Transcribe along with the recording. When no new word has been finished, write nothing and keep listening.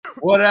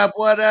What up?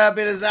 What up?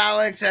 It is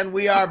Alex, and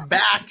we are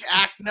back.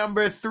 Act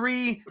number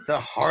 3, The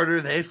Harder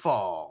They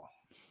Fall.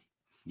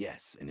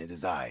 Yes, and it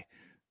is I,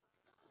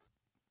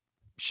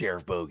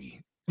 Sheriff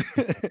Bogey.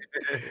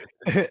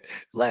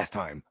 Last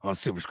time on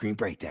Super Screen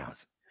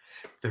Breakdowns.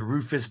 The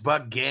Rufus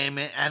Buck Game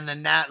and the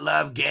Nat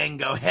Love Gang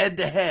go head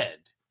to head.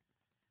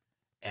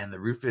 And the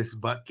Rufus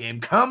Buck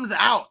Game comes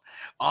out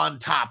on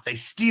top. They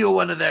steal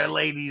one of their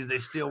ladies. They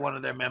steal one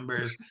of their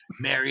members,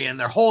 Mary, and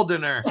they're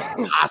holding her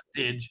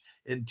hostage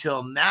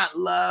until Nat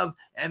Love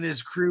and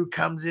his crew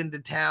comes into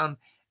town.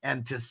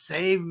 And to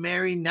save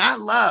Mary,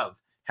 Nat Love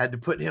had to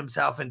put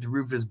himself into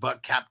Rufus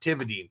Buck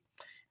captivity.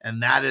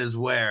 And that is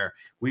where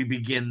we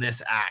begin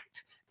this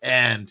act.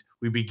 And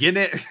we begin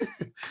it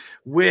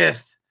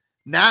with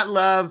Nat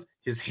Love.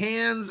 His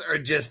hands are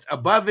just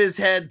above his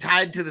head,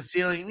 tied to the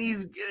ceiling. And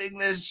he's getting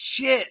the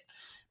shit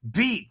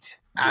beat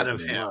out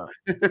of him.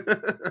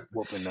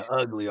 Whooping the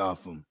ugly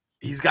off him.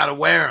 He's got to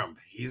wear them.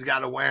 He's got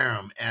to wear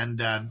them.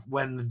 And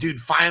when the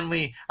dude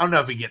finally, I don't know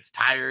if he gets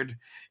tired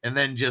and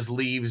then just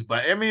leaves,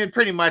 but I mean,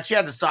 pretty much he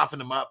had to soften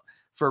him up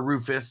for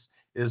Rufus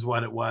is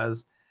what it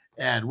was.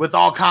 And with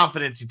all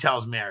confidence, he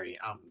tells Mary,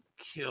 I'm going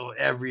to kill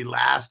every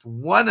last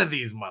one of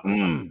these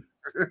motherfuckers.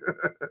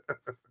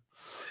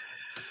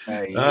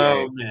 Hey,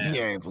 man. He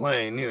ain't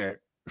playing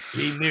either.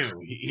 He knew.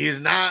 He's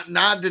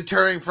not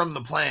deterring from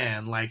the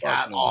plan like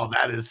at all.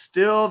 That is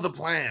still the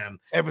plan.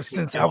 Ever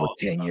since I was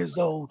 10 years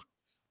old,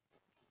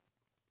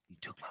 you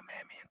took my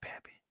mammy and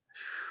pappy.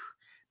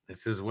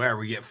 This is where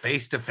we get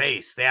face to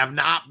face. They have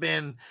not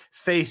been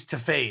face to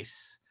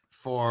face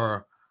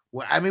for.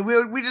 I mean,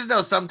 we just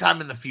know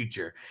sometime in the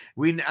future.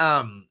 Nat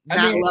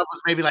Love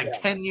was maybe like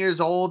 10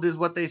 years old, is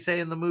what they say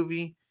in the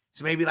movie.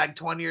 So maybe like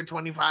 20 or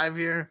 25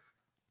 here.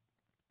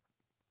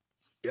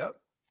 Yep,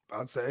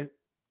 I'd say.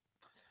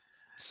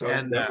 So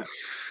and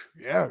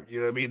yeah, you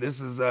know what I mean.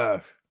 This is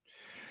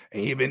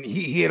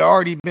he had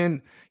already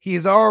been.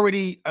 He's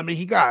already. I mean,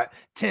 he got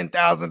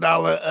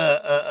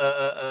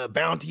 $10,000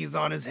 bounties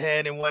on his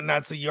head and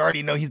whatnot. So you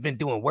already know he's been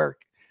doing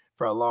work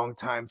for a long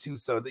time too.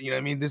 So you know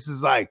what I mean. This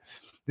is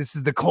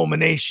the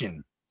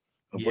culmination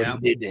of what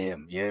he did to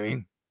him. You know what I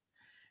mean.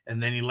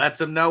 And then he lets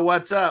him know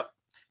what's up.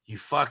 You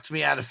fucked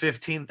me out of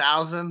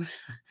 15,000.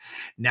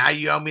 Now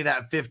you owe me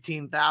that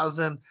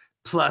 15,000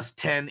 plus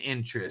 10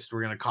 interest.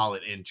 We're gonna call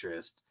it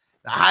interest.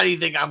 Now, how do you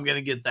think I'm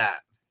gonna get that?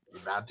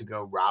 You're about to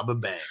go rob a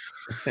bank.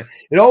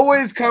 It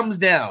always comes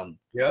down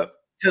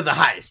to the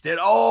heist. It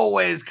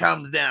always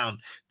comes down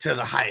to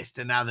the heist.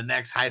 And now the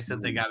next heist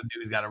that they got to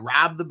do is got to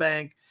rob the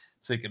bank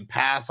so he can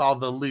pass all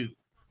the loot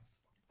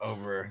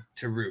over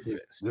to Rufus.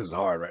 This is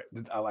hard, right?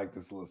 I like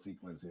this little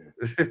sequence here.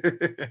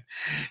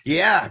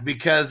 Yeah,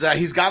 because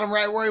he's got him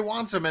right where he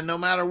wants him, and no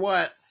matter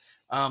what,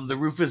 the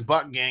Rufus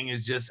Buck Gang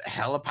is just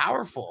hella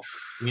powerful.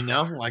 You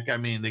know, like I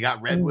mean, they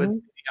got Redwood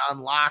on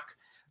lock.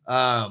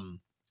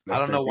 I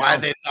don't know why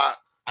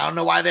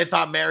they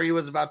thought Mary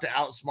was about to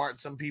outsmart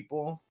some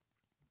people.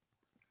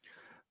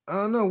 I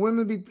don't know.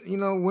 Women be,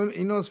 women.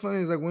 You know what's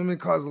funny is like women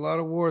cause a lot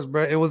of wars,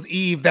 bro. It was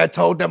Eve that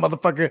told that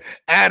motherfucker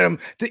Adam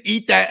to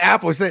eat that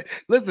apple. She said,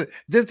 "Listen,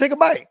 just take a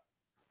bite."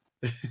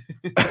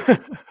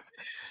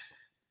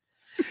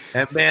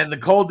 And man, the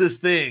coldest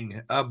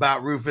thing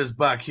about Rufus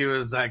Buck, he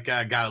was like,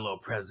 "I got a little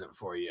present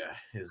for you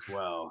as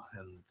well,"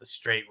 and the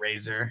straight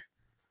razor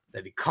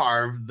that he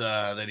carved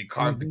the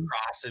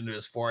cross into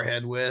his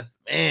forehead with.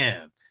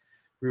 Man,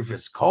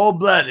 Rufus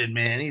cold-blooded,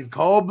 man. He's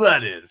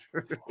cold-blooded.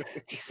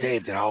 He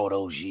saved it all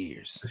those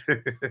years.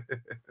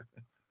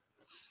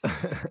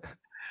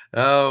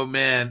 Oh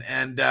man.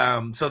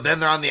 And so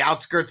then they're on the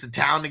outskirts of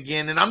town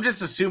again. And I'm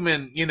just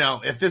assuming,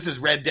 if this is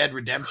Red Dead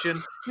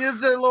Redemption, it's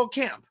their little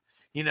camp,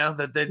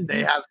 that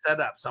they have set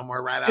up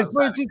somewhere right outside. It's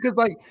funny too, because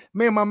like,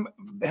 man, my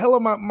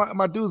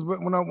dudes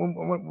when I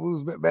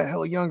was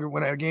hella younger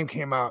when that game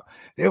came out,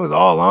 it was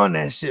all on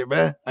that shit,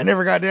 man. I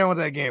never got down with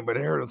that game, but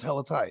I heard it was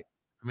hella tight.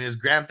 I mean, it's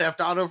Grand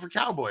Theft Auto for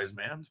cowboys,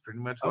 man. It's pretty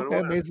much what it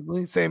was.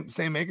 Basically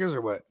same makers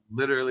or what?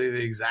 Literally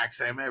the exact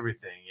same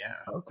everything. Yeah.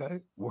 Okay.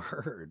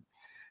 Word.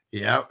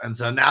 Yep. And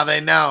so now they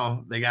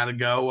know they got to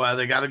go.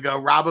 They got to go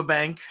rob a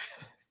bank.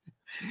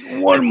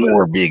 One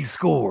more big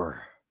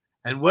score.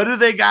 And what do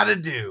they got to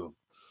do?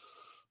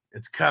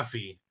 It's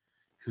Cuffy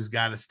who's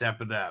got to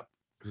step it up.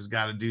 Who's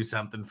got to do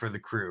something for the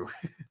crew.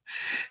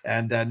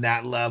 And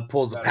Nat Love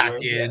pulls a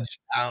package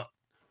out.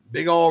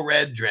 Big old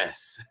red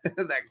dress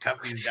that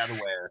Cuffy's got to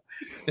wear.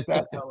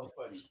 That's hella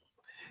funny.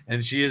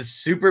 And she is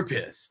super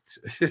pissed.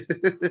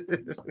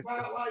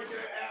 Not like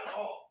it at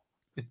all.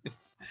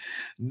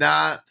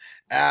 Not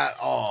at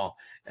all.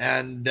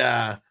 And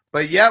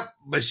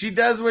but she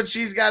does what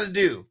she's got to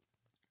do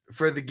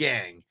for the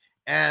gang.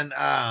 And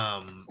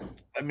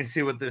let me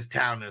see what this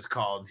town is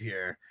called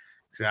here.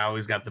 So I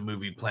always got the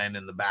movie playing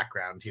in the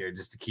background here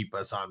just to keep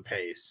us on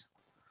pace.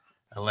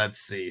 Let's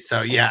see.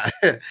 So, yeah,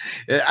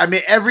 I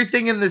mean,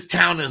 everything in this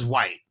town is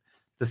white.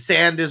 The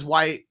sand is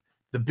white.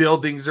 The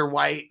buildings are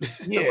white.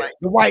 Yeah, like,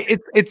 the white.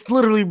 It's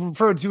literally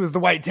referred to as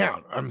the White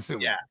Town, I'm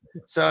assuming. Yeah.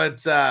 So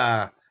it's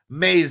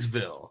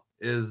Maysville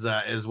is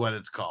what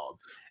it's called.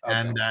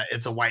 and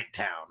it's a white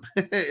town,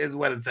 is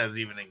what it says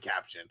even in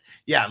caption.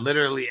 Yeah,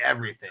 literally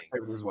everything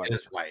is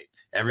white.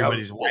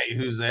 Everybody's white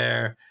who's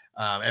there.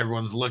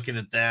 Everyone's looking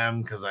at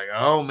them because like,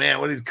 oh man,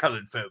 what are these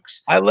colored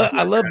folks? I love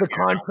the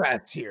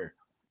contrast here,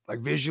 like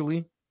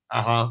visually.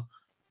 Yeah,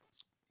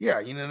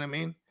 you know what I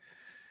mean?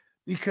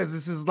 Because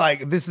this is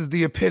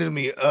the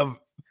epitome of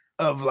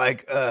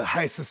like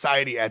high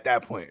society at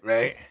that point,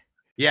 right?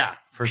 Yeah,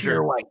 for Pure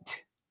sure.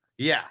 white.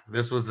 Yeah,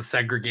 this was the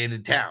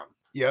segregated town.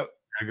 Yep.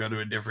 I go to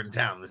a different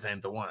town. This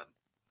ain't the one.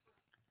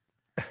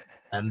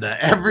 And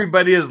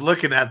everybody is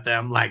looking at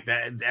them like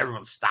that.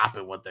 Everyone's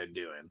stopping what they're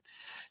doing.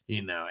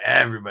 You know,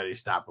 everybody's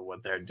stopping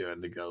what they're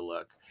doing to go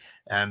look.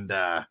 And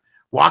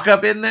walk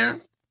up in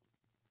there,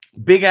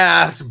 big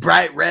ass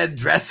bright red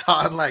dress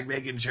on, like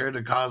making sure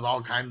to cause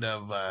all kind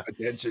of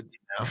attention. You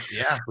know?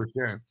 Yeah, for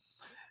sure.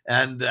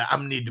 And I'm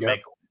gonna need to make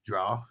a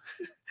withdrawal.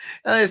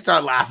 And they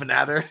start laughing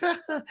at her.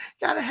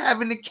 Gotta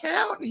have an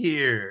account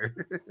here.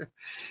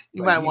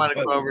 You might want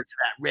to go over to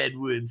that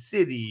Redwood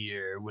City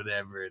or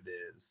whatever it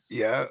is.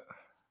 Yeah.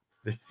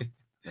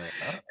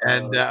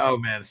 And oh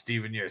man,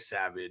 Steven, you're a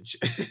savage.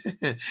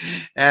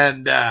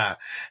 and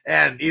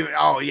even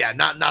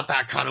not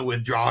that kind of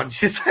withdrawal. And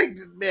she's like,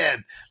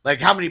 man, like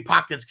how many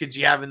pockets could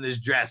you have in this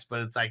dress?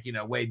 But it's like, you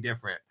know, way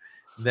different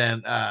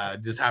than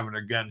just having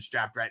her gun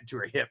strapped right to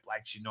her hip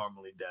like she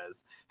normally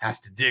does. Has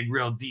to dig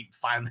real deep to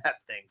find that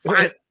thing.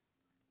 Find it.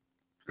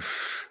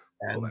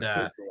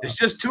 And it's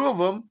just two of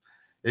them.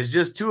 It's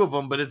just two of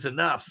them, but it's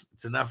enough.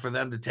 It's enough for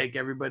them to take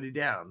everybody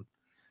down.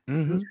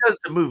 It's because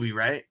it's a movie,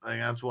 right? Like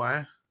that's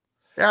why.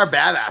 They are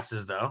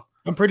badasses, though.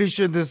 I'm pretty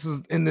sure this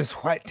is in this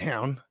white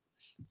town.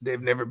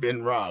 They've never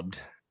been robbed.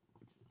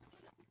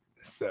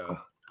 So,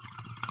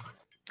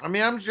 I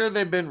mean, I'm sure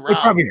they've been robbed.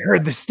 I probably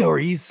heard the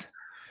stories.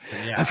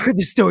 Yeah. I've heard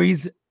the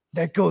stories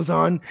that goes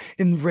on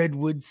in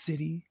Redwood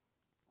City.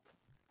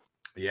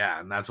 Yeah,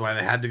 and that's why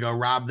they had to go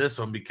rob this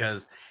one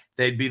because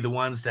they'd be the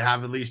ones to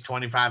have at least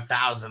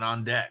 25,000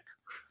 on deck.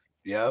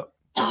 Yep.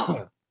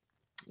 A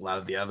lot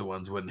of the other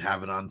ones wouldn't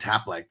have it on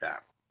tap like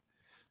that.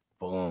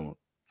 Boom.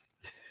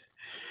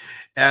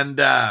 And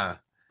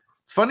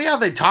it's funny how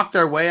they talk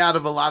their way out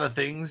of a lot of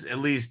things, at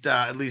least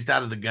out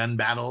of the gun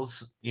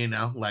battles, you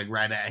know, like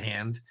right at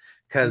hand.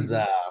 Because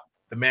the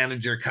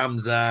manager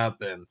comes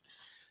up and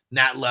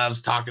Nat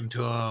Love's talking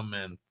to him,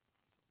 and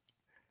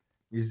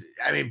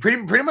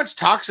pretty much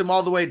talks him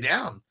all the way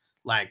down.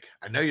 Like,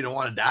 I know you don't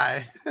want to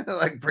die,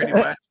 like pretty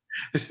much.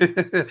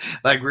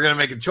 Like we're gonna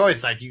make a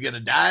choice. Like, you gonna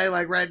die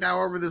like right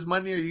now over this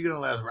money, or are you gonna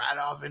let us ride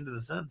off into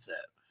the sunset?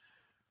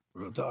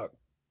 Real talk.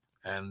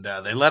 And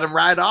they let him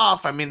ride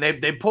off. I mean,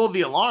 they pull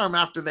the alarm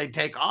after they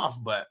take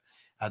off, but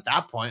at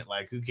that point,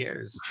 like, who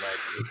cares?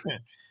 Like,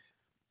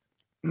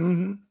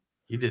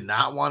 he did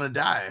not want to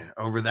die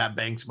over that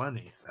bank's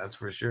money. That's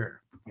for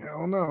sure.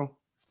 Hell no.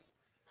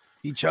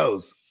 He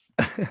chose.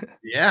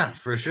 Yeah,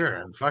 for sure.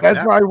 And that's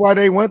probably why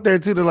they went there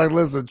too. They're like,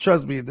 listen,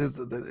 trust me, this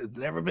it's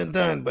never been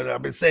done, but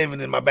I've been saving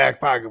in my back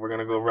pocket. We're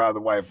gonna go rob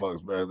the white folks,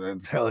 brother. I'm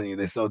telling you,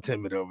 they're so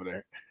timid over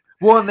there.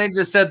 Well, and they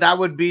just said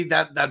that'd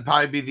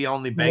probably be the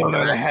only bank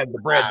that had the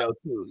bread though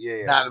too.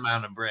 Yeah, that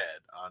amount of bread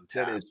on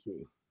tap. That is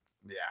true.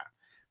 Yeah,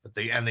 but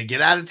they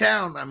get out of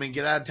town. I mean,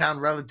 get out of town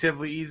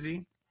relatively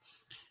easy,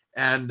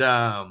 and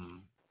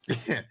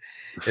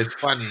it's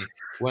funny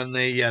when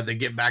they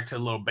get back to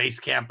the little base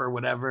camp or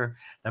whatever.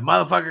 The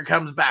motherfucker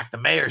comes back, the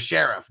mayor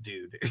sheriff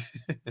dude,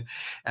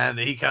 and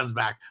he comes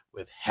back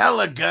with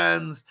hella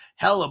guns,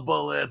 hella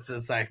bullets.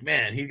 It's like,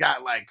 man, he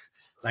got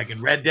like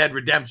in Red Dead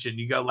Redemption,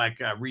 you go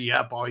like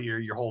re-up all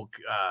your whole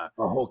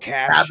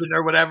cash cabin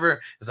or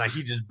whatever. It's like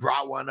he just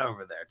brought one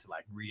over there to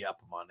like re-up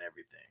them on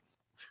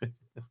everything.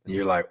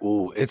 You're like,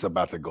 ooh, it's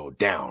about to go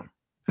down.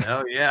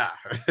 Hell yeah.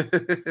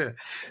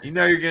 You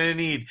know you're gonna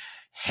need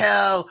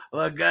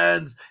hella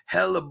guns,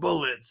 hella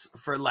bullets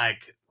for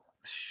like,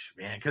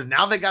 man, because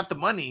now they got the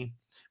money,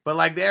 but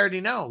like they already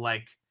know,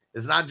 like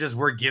it's not just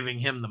we're giving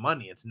him the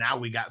money, it's now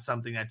we got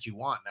something that you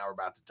want. Now we're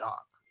about to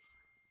talk.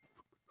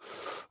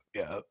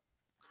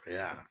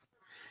 Yeah.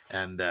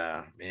 And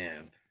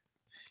man,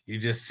 you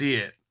just see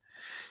it.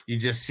 You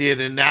just see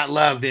it in Nat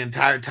Love the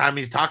entire time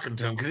he's talking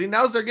to him because he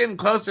knows they're getting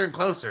closer and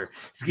closer.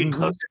 He's getting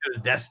closer to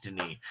his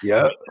destiny.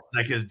 Yeah.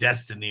 Like his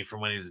destiny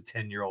from when he was a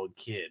 10-year-old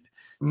kid.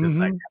 Just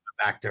like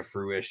back to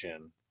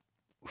fruition.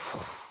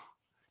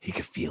 He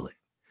could feel it.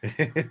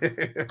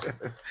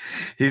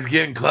 He's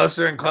getting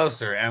closer and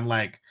closer. And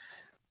like,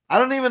 I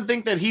don't even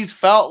think that he's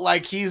felt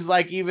like he's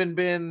like even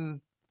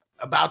been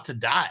about to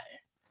die.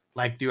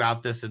 Like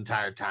throughout this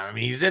entire time. I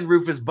mean, he's in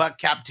Rufus Buck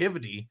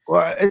captivity.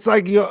 Well, it's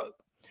like,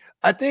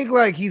 I think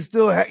like he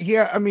still he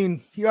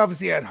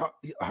obviously had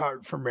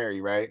heart for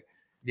Mary, right?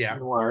 Yeah. He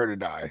didn't want her to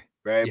die,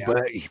 right? Yeah.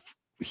 But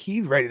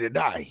he's ready to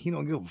die. He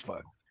don't give a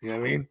fuck. You know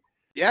what I mean?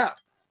 Yeah.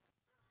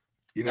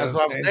 You know that's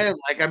what I'm saying.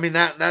 Like, I mean,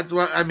 that's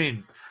what I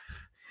mean.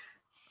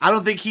 I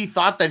don't think he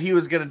thought that he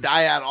was gonna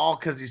die at all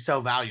because he's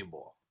so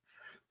valuable.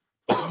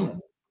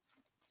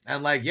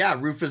 And like, yeah,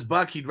 Rufus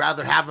Buck, he'd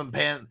rather have him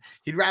paying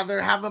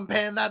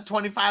that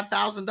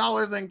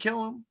 $25,000 than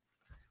kill him.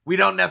 We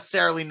don't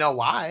necessarily know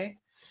why,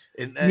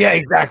 Yeah,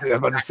 exactly. I was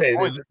about to say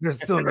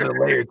there's still another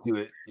layer to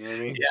it. You know what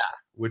I mean? Yeah,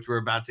 which we're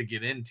about to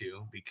get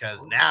into,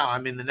 because now, I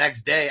mean, the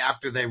next day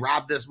after they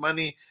rob this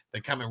money,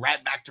 they're coming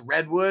right back to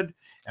Redwood,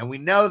 and we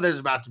know there's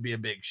about to be a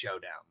big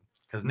showdown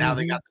because now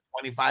they got the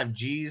 25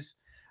 G's.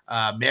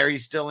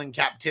 Mary's still in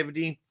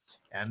captivity,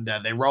 and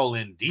they roll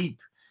in deep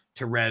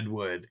to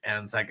Redwood,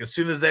 and it's like as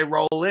soon as they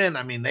roll in,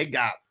 I mean,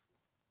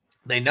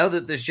 they know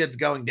that this shit's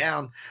going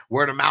down.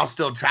 Word of mouth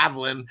still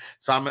traveling,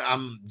 so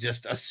I'm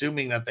just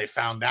assuming that they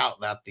found out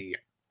that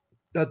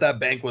that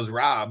bank was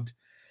robbed,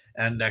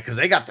 and because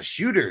they got the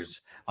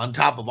shooters on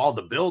top of all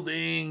the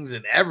buildings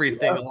and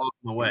everything along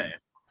the way,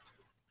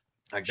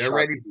 like they're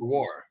ready for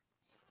war.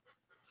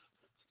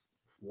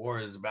 War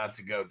is about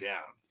to go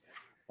down,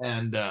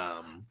 and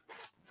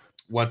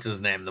what's his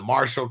name? The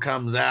marshal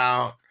comes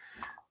out,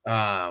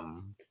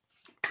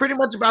 pretty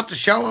much about to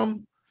show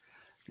him,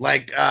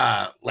 like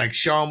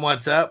show him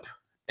what's up,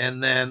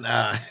 and then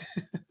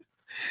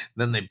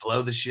then they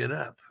blow the shit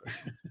up.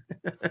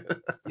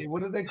 Yeah,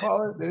 what did they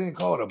call it? They didn't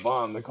call it a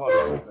bomb. They called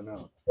it something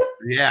else.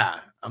 Yeah,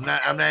 I'm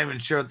not even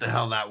sure what the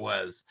hell that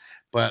was,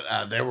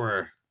 but there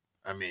were,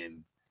 I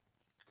mean,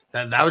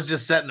 that was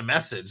just setting a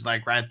message,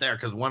 like right there,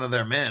 because one of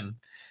their men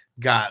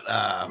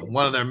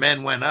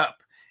went up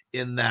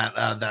in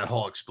that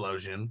whole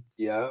explosion.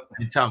 Yeah,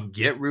 and tell him,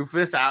 get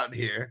Rufus out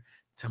here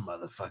to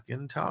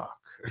motherfucking talk.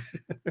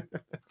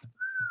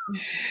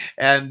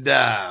 And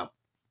yeah,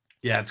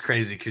 it's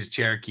crazy because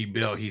Cherokee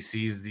Bill, he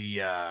sees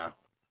the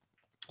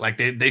like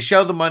they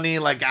show the money,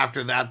 like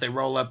after that they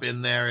roll up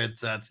in there.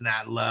 It's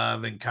Nat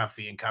Love and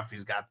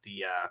Cuffy's got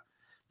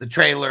the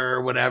trailer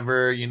or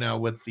whatever, you know,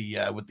 with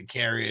the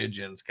carriage,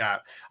 and it's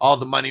got all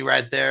the money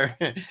right there.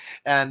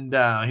 And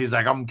he's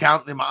like, I'm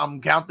count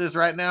this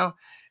right now.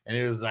 And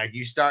he was like,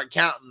 you start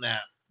counting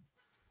that.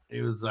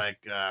 He was like,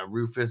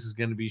 Rufus is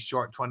going to be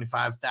short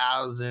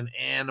 25,000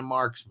 and a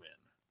marksman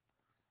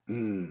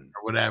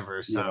or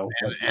whatever,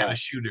 and a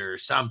shooter or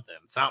something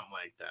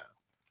like that.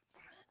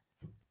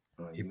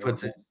 He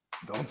puts it.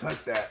 Don't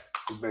touch that.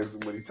 That's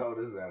basically what he told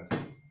his ass.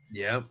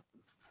 Yep.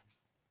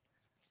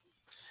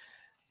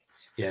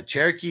 Yeah,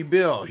 Cherokee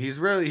Bill. He's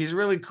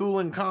really cool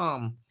and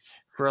calm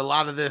for a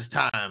lot of this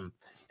time,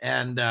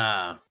 and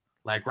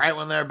like right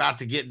when they're about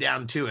to get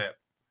down to it,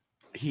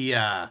 he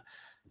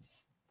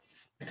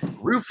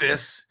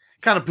Rufus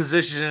kind of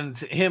positioned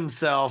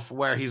himself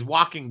where he's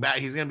walking back.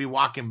 He's going to be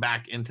walking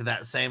back into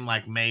that same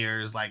like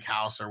mayor's like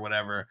house or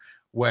whatever,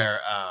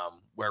 where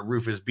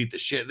Rufus beat the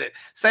shit.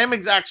 Same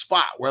exact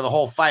spot where the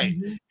whole fight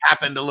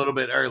happened a little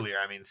bit earlier.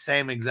 I mean,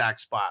 same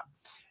exact spot.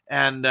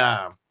 And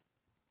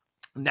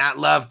Nat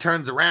Love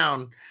turns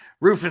around.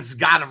 Rufus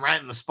got him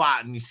right in the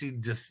spot, and you see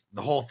just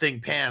the whole thing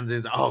pans.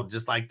 Is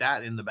just like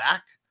that in the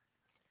back.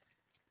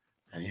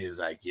 And he's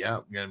like,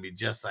 "Yep, gonna be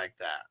just like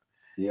that."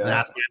 Yeah.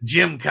 That's when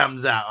Jim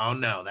comes out. Oh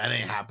no, that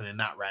ain't happening.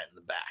 Not right in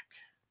the back.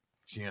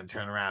 She's gonna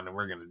turn around and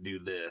we're gonna do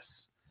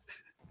this.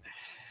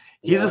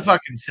 He's a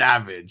fucking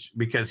savage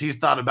because he's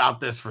thought about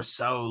this for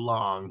so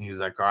long. He's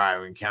like, all right,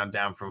 we can count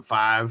down from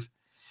 5.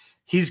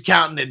 He's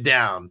counting it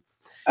down.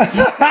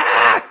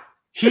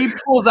 He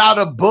pulls out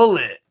a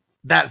bullet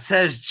that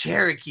says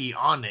Cherokee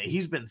on it.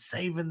 He's been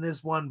saving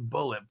this one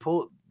bullet.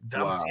 Dumps the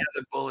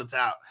other bullets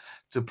out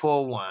to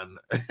pull one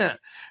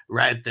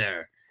right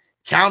there.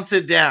 Counts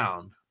it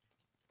down.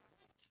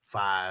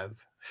 5.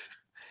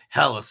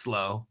 Hella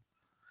slow.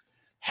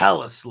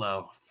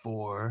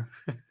 4.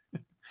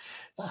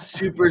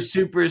 Super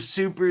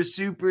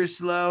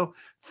slow.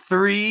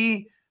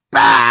 3.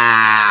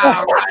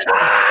 Bow!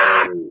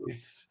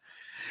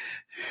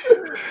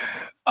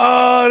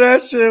 Oh,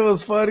 that shit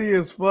was funny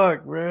as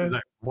fuck, man.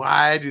 Like,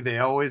 why do they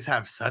always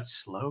have such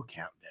slow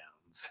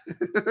countdowns?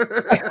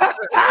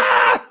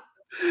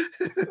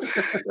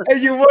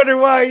 And you wonder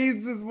why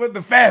he's just with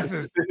the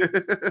fastest.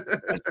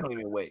 I don't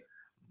even wait.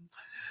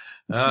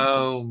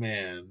 Oh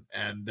man,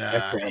 and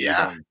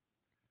yeah.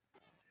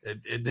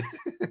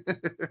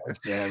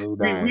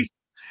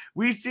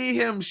 We see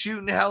him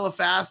shooting hella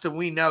fast, and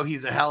we know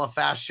he's a hella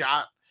fast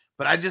shot.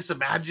 But I just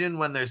imagine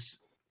when there's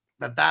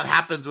that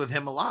happens with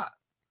him a lot.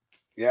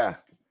 Yeah,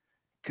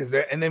 because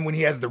and then when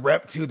he has the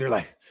rep too,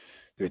 they're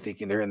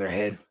thinking they're in their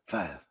head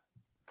 5.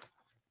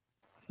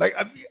 Like,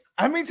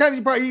 how many times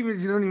you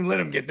don't even let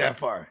him get that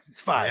far? It's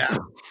 5.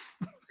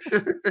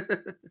 Yeah.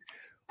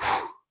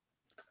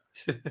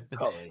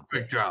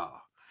 Quick draw.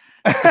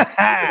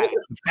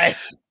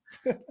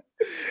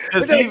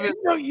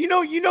 You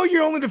know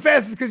you're only the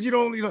fastest because you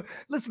don't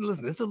listen,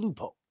 it's a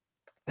loophole.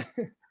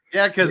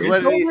 Yeah, because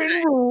what did he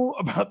say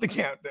about the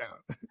countdown?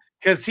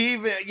 Because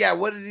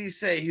what did he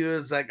say? He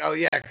was like, oh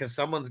yeah, because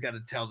someone's got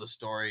to tell the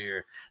story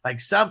or like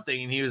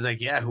something, and he was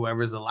like, yeah,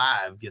 whoever's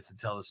alive gets to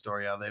tell the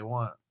story how they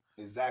want.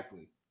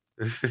 Exactly.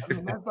 I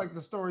mean, that's like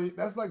the story.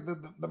 That's like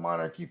the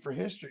monarchy for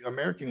history,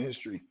 American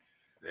history.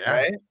 Yeah.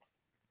 Right?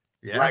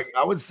 Yeah. Like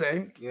I would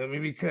say, you know what I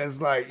mean?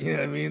 Because like, you know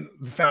what I mean?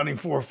 The founding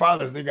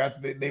forefathers,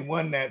 they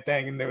won that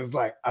thing, and they was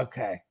like,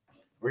 okay,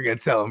 we're going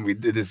to tell them we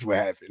did this, what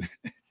happened.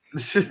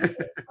 We're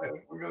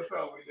going to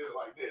tell them we did it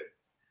like this.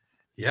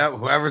 Yep,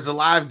 whoever's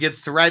alive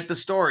gets to write the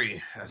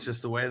story. That's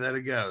just the way that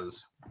it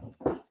goes.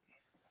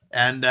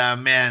 And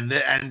man,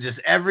 and just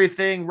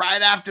everything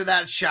right after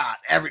that shot,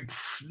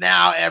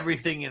 now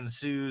everything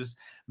ensues.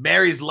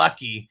 Mary's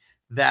lucky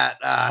that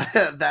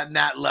that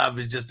Nat Love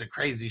is just a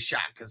crazy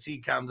shot because he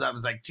comes up,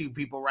 it's like two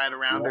people right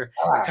around her,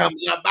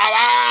 comes up,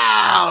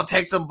 bow,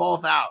 takes them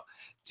both out.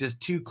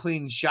 Just two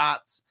clean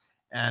shots,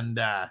 and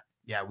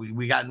yeah,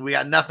 we got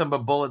nothing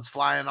but bullets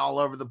flying all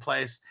over the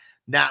place.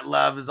 Nat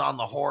Love is on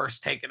the horse,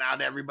 taking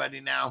out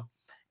everybody now,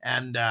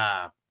 and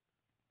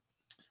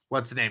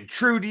what's the name?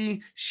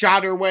 Trudy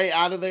shot her way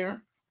out of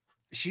there.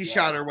 She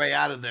shot her way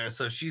out of there,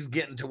 so she's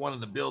getting to one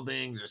of the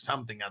buildings or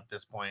something at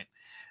this point.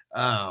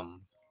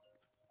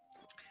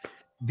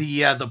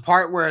 The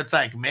part where it's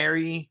like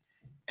Mary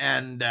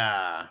and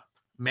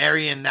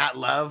Nat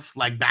Love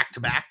like back to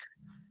back.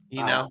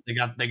 You know,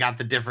 they got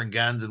the different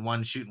guns and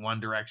one shooting one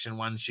direction,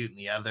 one shooting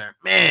the other.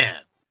 Man,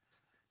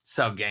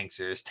 so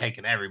gangsters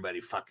taking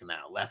everybody fucking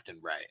out left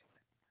and right.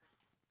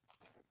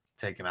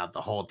 Taking out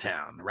the whole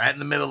town, right in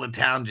the middle of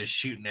town, just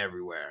shooting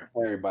everywhere.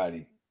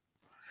 Everybody.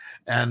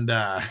 And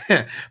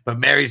but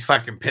Mary's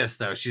fucking pissed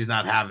though. She's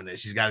not having it.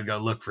 She's got to go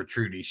look for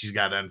Trudy. She's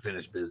got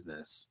unfinished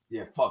business.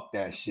 Yeah, fuck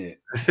that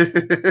shit.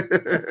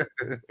 Like,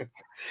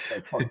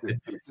 fuck this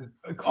bitch.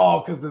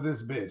 All because of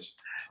this bitch.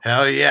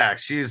 Hell yeah,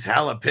 she's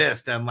hella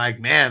pissed. And like,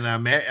 man,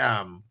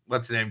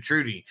 what's the name?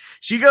 Trudy.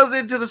 She goes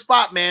into the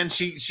spot, man.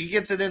 She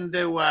gets it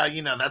into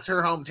you know, that's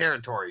her home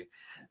territory.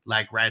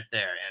 Like right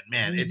there, and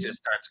man, it just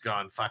starts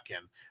going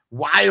fucking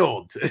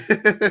wild.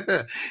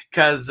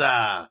 Because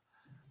I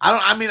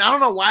don't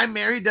know why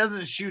Mary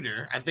doesn't shoot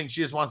her. I think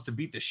she just wants to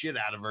beat the shit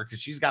out of her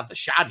because she's got the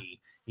shotty,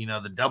 you know,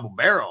 the double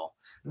barrel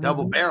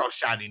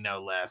shotty,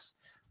 no less.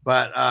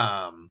 But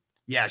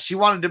yeah, she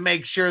wanted to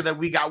make sure that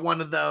we got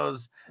one of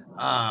those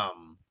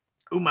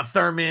Uma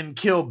Thurman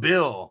Kill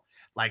Bill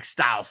like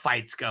style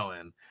fights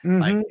going.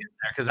 Like,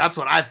 because that's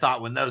what I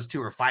thought when those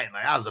two were fighting.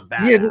 Like, that was a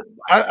bad. Yeah,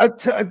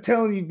 I'm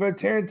telling you, but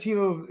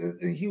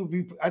Tarantino, he would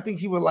be. I think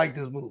he would like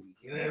this movie.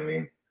 You know what I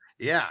mean?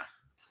 Yeah,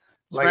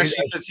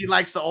 especially because he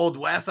likes the Old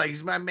West. Like,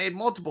 he's made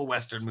multiple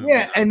Western movies.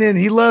 Yeah, and then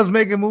he loves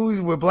making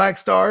movies with black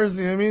stars.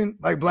 You know what I mean?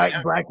 Like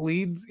black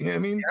leads. You know what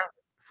I mean? Yeah,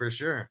 for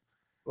sure.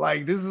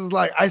 Like, this is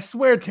like, I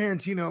swear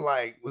Tarantino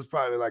like was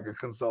probably like a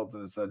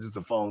consultant or something, just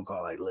a phone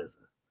call. Like,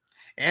 listen.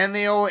 And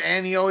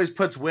he always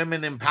puts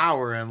women in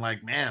power, and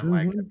like, man,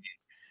 like.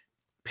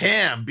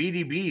 Pam,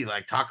 BDB,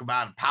 like, talk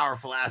about a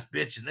powerful ass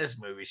bitch in this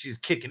movie. She's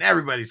kicking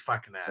everybody's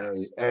fucking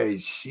ass. Hey,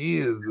 she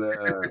is.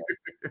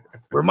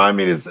 Remind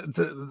me to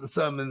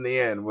something in the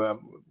end. Well,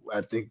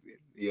 I think,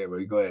 yeah,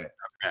 but go ahead.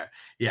 Okay,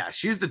 yeah,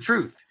 she's the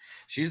truth.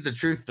 She's the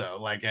truth, though.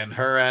 Like, and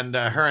her and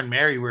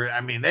Mary were. I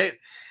mean, they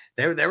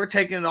were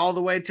taking it all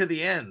the way to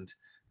the end.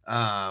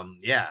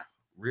 Yeah,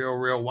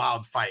 real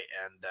wild fight,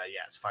 and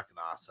yeah, it's fucking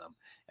awesome.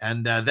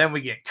 And then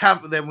we get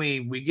cuffed. Then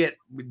we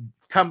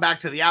come back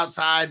to the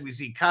outside. We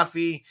see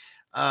Cuffy.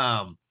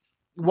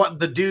 What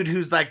the dude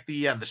who's like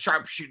the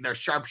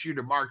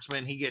sharpshooter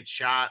marksman, he gets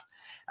shot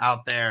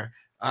out there.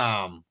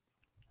 They're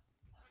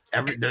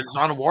just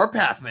on a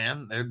warpath,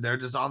 man. They're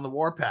just on the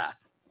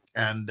warpath.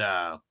 And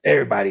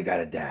everybody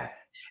gotta die.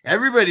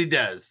 Everybody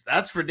does.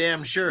 That's for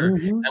damn sure.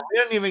 And we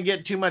don't even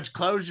get too much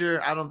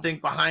closure, I don't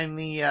think, behind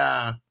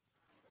the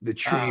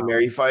Trudy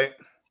Mary fight.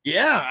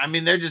 Yeah, I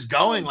mean, they're just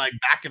going like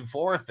back and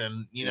forth,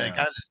 and you know, they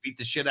kind of just beat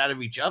the shit out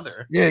of each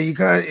other. Yeah,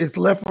 it's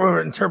left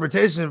for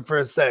interpretation for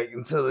a sec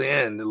until the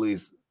end, at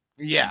least.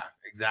 Yeah,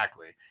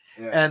 exactly.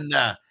 Yeah. And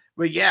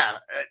but yeah,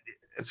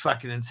 it's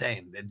fucking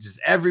insane. It just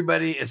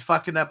everybody is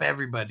fucking up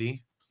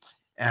everybody.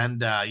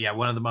 And yeah,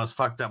 one of the most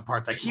fucked up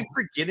parts. I keep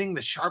forgetting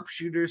the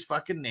sharpshooter's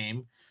fucking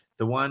name.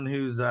 The one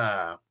who's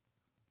at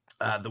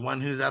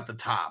the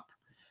top.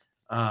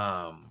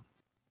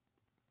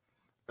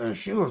 And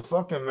she was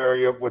fucking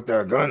Mary up with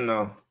that gun,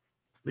 though. I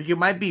think it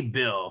might be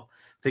Bill.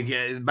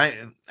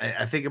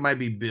 I think it might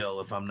be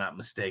Bill, if I'm not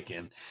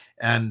mistaken.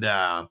 And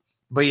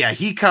but yeah,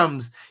 he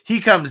comes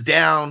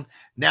down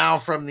now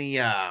from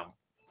the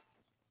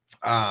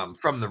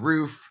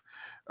roof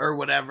or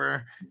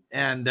whatever,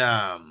 and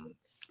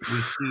we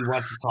see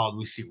what's it called?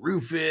 We see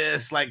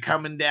Rufus like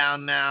coming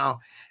down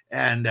now,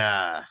 and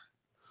man,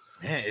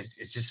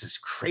 it's just this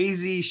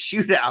crazy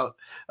shootout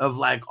of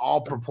like all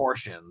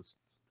proportions.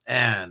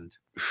 And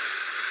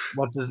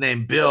what's his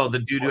name? Bill, the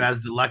dude who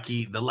has the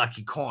lucky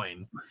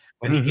coin.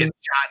 When he gets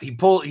shot, he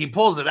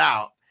pulls it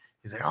out.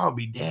 He's like, "Oh,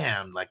 be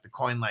damned!" Like the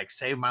coin, like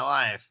saved my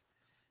life.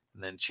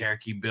 And then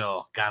Cherokee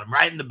Bill got him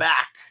right in the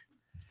back.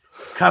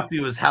 Cuffy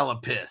was hella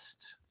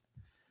pissed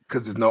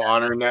because there's no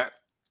honor in that.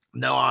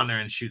 No honor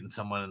in shooting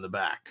someone in the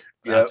back.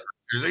 Yeah,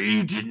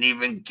 you didn't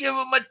even give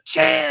him a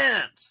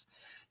chance.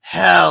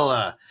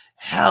 Hella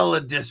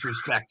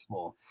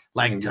disrespectful.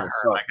 Like to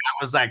her, like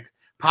that was like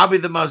probably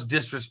the most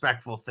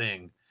disrespectful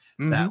thing.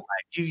 That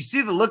like you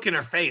see the look in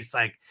her face,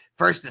 like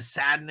first it's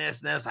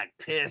sadness, and then it's like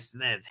pissed,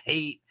 and then it's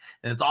hate,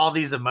 and it's all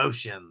these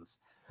emotions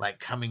like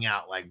coming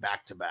out like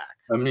back to back.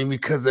 I mean,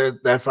 because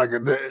that's like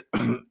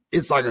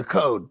it's like a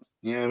code,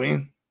 you know what I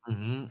mean?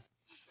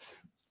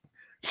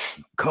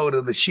 code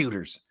of the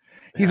shooters.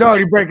 He's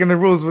already breaking the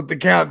rules with the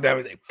countdown.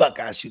 He's like, fuck,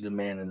 I shoot a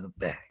man in the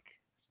back.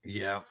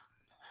 Yeah.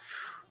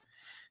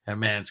 And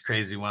man, it's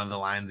crazy. One of the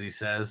lines he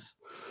says,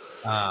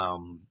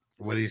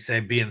 what do you say?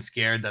 Being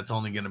scared, that's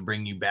only going to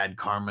bring you bad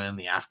karma in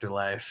the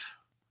afterlife.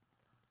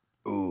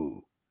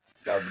 Ooh,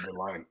 that was a good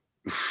line.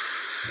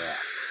 Yeah.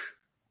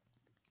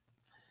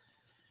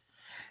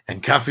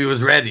 And Cuffy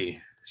was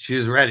ready. She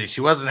was ready.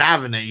 She wasn't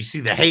having it. You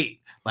see the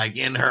hate like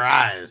in her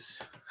eyes.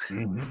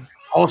 Mm-hmm.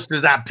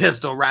 Holsters that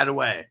pistol right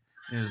away.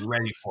 He was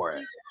ready for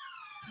it.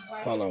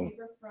 Hold on.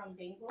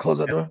 Close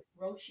that door.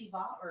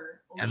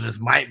 And this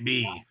might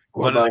be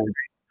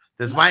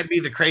this might be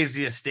the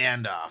craziest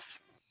standoff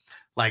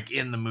like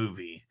in the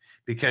movie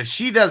because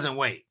she doesn't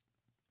wait.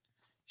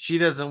 She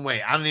doesn't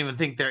wait. I don't even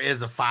think there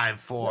is a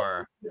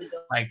 5-4,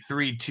 like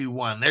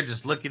 3-2-1. They're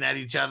just looking at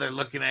each other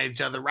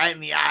right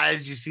in the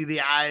eyes. You see the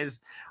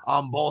eyes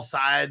on both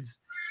sides,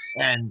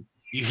 and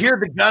you hear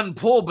the gun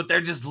pull, but they're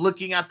just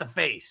looking at the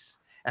face,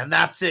 and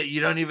that's it.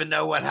 You don't even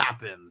know what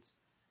happens.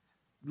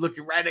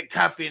 Looking right at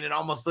Cuffy, and it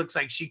almost looks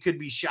like she could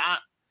be shot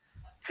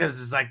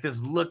because it's like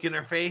this look in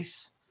her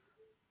face.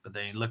 But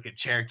then you look at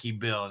Cherokee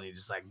Bill, and he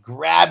just like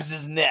grabs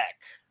his neck.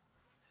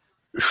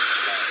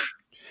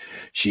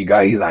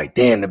 He's like,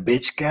 damn, the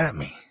bitch got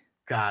me.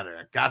 Got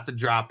her. Got the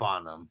drop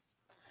on him.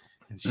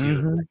 And she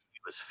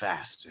was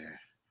faster.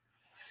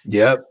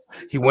 Yep.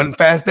 He wasn't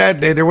fast that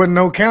day. There wasn't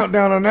no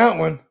countdown on that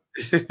one.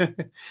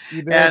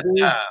 And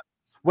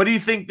what do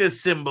you think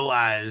this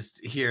symbolized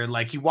here?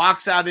 Like he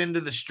walks out into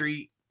the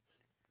street,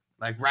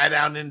 like right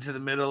out into the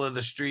middle of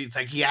the street. It's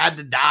like he had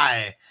to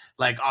die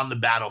like on the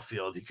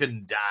battlefield. He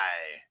couldn't die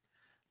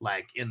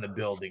like in the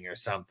building or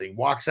something.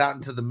 Walks out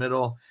into the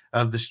middle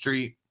of the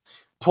street.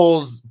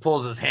 Pulls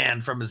his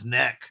hand from his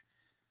neck,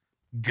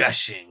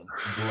 gushing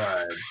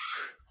blood,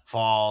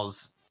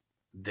 falls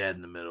dead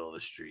in the middle of the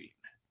street.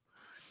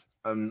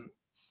 I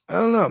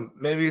don't know.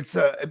 Maybe it's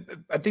I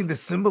think the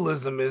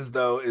symbolism is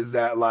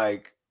that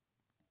like,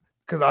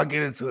 because I'll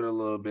get into it a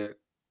little bit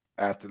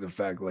after the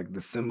fact, like the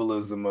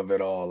symbolism of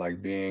it all,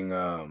 like being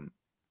a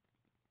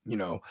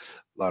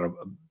lot of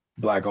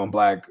black on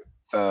black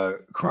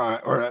crime,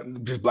 or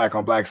just black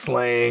on black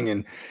slaying,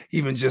 and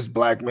even just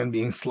black men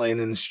being slain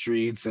in the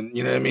streets, and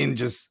you know what I mean,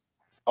 just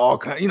all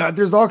kind,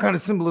 there's all kind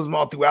of symbolism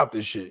all throughout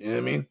this shit, you know what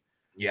I mean?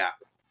 Yeah.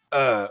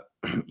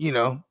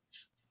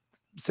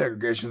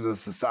 Segregations of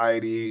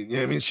society, you know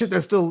what I mean, shit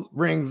that still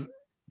rings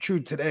true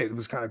today. It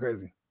was kind of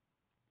crazy.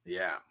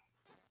 Yeah.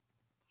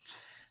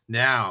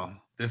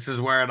 Now this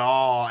is where it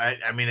all,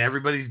 I mean,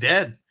 everybody's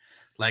dead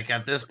like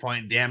at this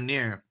point, damn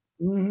near.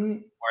 Or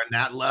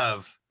Nat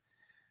Love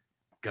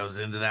goes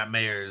into that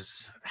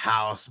mayor's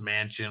house,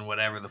 mansion,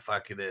 whatever the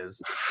fuck it is.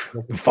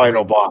 The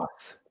final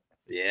boss.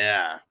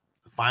 Yeah.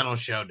 The final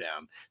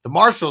showdown. The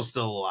marshal's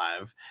still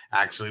alive.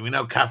 Actually, we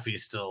know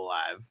Cuffy's still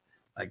alive,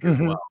 like as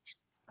well.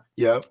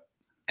 Yep.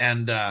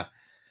 And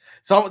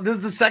so this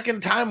is the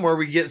second time where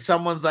we get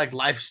someone's like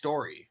life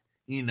story.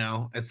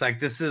 It's like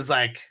this is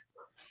like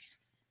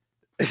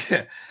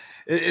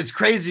it's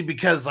crazy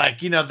because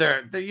like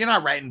they're you're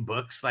not writing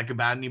books like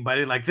about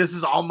anybody. Like this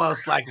is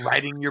almost like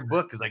writing your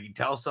book. Is like you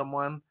tell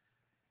someone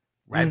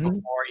right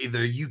before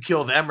either you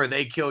kill them or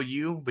they kill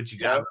you, but you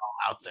got it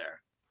all out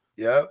there.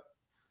 Yep.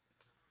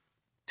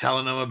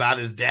 Telling them about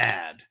his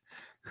dad,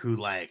 who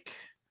like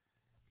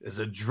is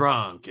a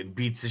drunk and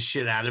beats the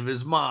shit out of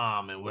his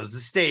mom and was a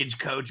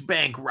stagecoach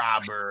bank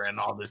robber and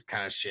all this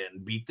kind of shit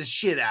and beat the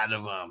shit out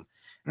of him.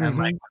 And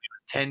like when he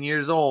was 10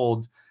 years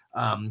old,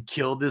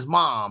 killed his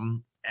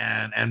mom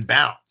and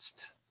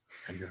bounced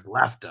and just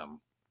left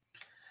him.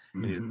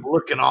 And he's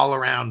looking all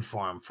around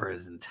for him for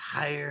his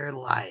entire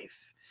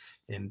life.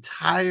 And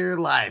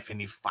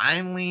he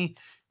finally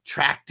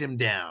tracked him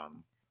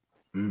down.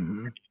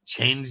 He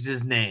changed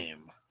his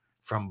name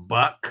from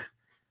Buck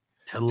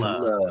to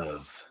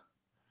Love.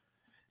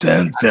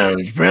 Dun, dun,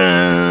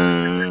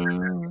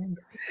 dun.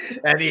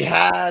 And he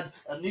had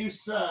a new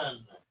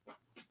son.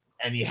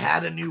 And he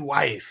had a new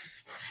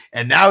wife.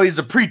 And now he's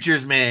a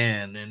preacher's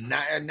man. And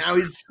now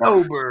he's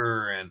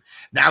sober. And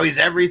now he's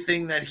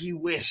everything that he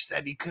wished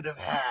that he could have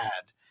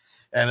had.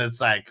 And it's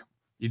like,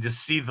 you just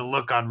see the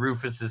look on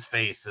Rufus's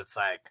face. It's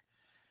like,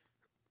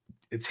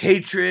 it's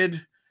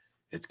hatred.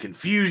 It's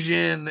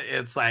confusion.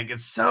 It's like,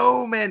 it's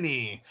so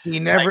many. He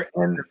never,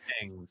 and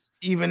things.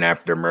 Even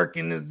after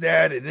murking his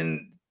dad, it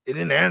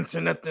didn't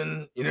answer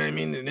nothing. You know what I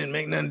mean? It didn't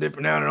make nothing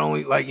different now. And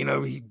only like,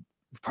 he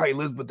probably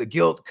lives with the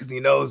guilt because he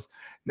knows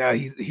now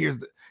here's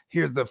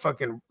the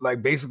fucking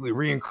like basically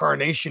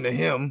reincarnation of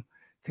him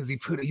because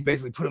he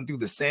basically put him through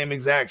the same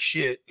exact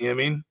shit. You know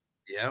what I mean?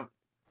 Yeah.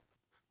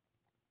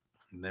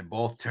 And they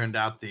both turned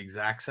out the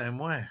exact same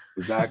way.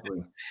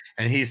 Exactly.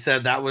 And he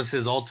said that was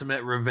his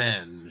ultimate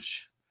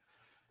revenge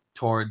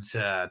towards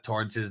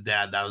his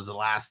dad. That was the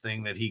last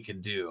thing that he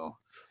could do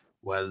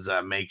was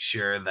make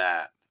sure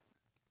that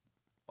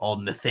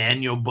old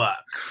Nathaniel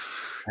Buck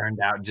turned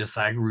out just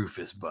like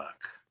Rufus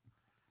Buck.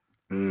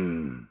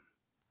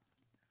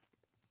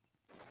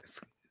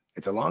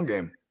 It's a long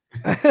game.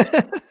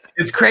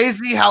 It's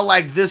crazy how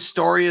like this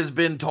story has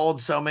been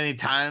told so many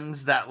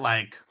times that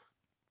I'm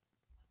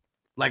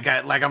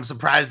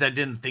surprised I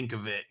didn't think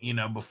of it,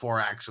 before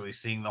actually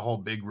seeing the whole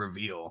big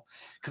reveal.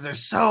 Because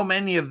there's so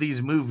many of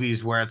these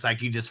movies where it's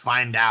like you just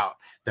find out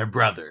they're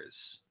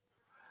brothers.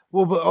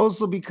 Well, but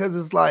also because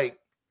it's like,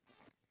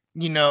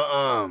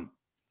 that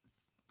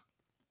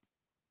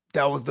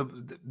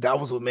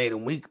was what made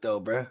him weak,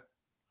 though, bruh.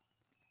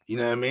 You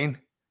know what I mean?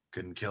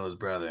 Couldn't kill his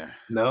brother.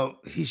 No,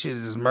 he should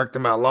have just murked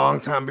him out a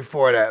long time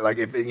before that. Like,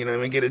 if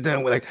get it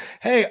done with, like,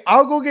 hey,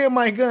 I'll go get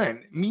my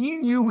gun. Me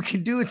and you, we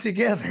can do it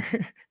together.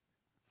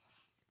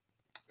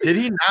 Did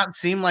he not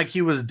seem like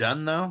he was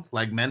done though?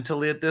 Like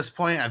mentally at this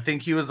point, I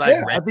think he was like.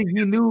 Yeah, I think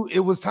he knew it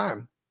was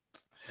time.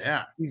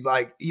 Yeah, he's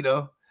like,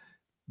 it's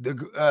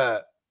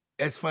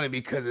funny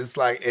because it's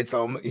like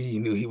he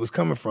knew he was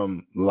coming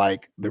from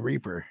like the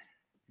Reaper.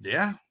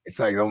 Yeah, it's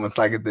like almost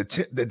like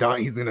the dawn.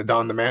 He's gonna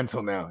don the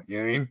mantle now. You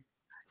know what I mean?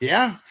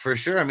 Yeah, for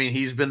sure. I mean,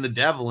 he's been the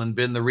devil and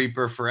been the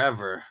Reaper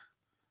forever.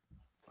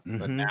 Mm-hmm.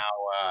 But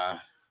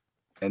now,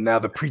 and now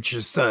the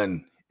preacher's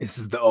son. This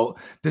is the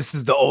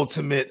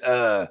ultimate.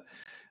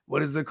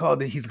 What is it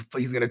called? He's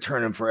gonna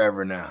turn him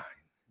forever now.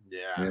 Yeah,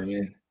 you know what I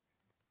mean?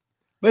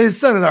 But his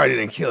son has already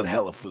done killed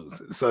hella fools,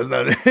 so it's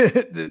not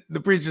the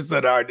preacher's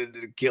son already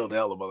killed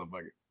hella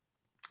motherfuckers.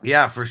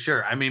 Yeah, for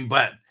sure. I mean,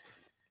 but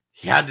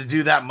he had to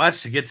do that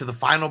much to get to the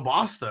final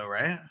boss, though,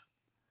 right?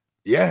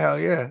 Yeah, hell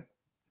yeah.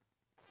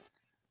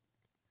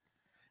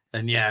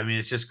 And yeah, I mean,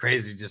 it's just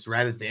crazy. Just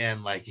right at the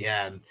end, like,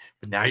 yeah,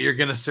 but now you're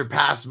gonna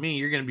surpass me.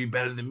 You're gonna be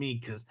better than me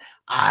because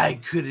I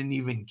couldn't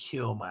even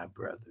kill my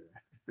brother.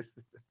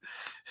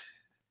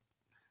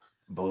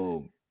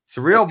 Boom. It's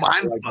a real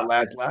mind like fuck. The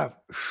last laugh.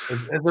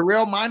 It's a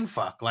real mind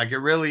fuck. Like it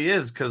really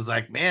is. Cause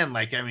like, man,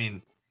 like, I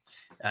mean,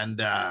 and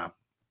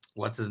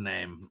what's his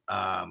name?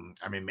 I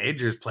mean,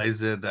 Majors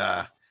plays it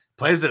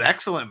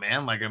excellent,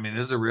 man. Like, I mean,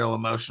 this is a real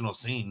emotional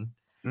scene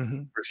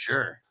for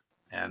sure.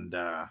 And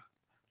a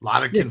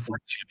lot of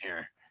confliction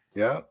here.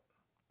 Yeah.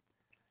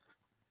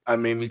 I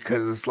mean,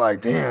 because it's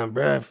like, damn,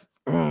 bruh,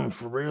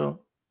 for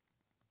real.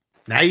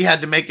 Now you had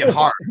to make it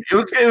hard.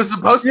 It was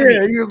supposed to be.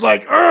 Yeah, he was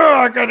like, oh,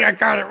 I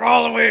got it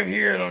all the way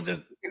here. And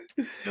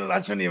I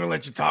shouldn't even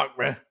let you talk,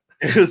 bruh.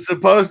 It was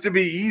supposed to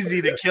be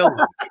easy to kill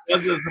him. It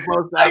wasn't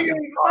supposed to happen.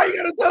 Why you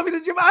gotta tell me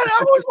that I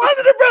always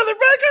wanted a brother,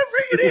 bro. I can't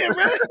bring it in,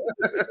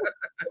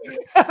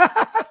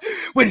 bro.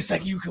 Wait a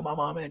second, you kill my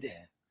mom and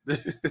dad.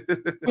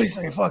 Wait a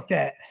second, fuck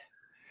that.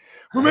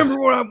 Remember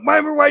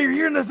why you're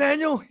here,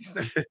 Nathaniel?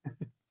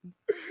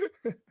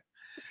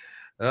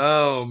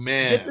 Oh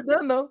man. Get it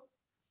done though.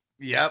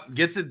 Yep,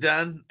 gets it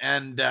done.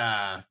 And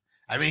I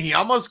mean, he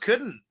almost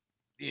couldn't,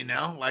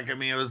 like, I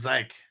mean, it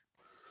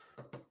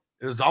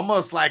was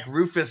almost like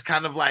Rufus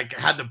kind of like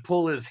had to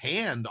pull his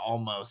hand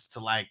almost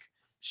to like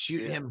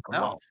shoot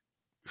himself.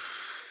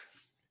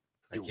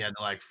 Like he had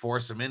to like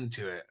force him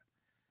into it.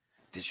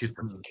 This is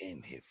what you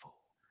came here for.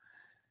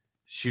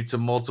 Shoots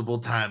him multiple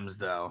times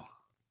though.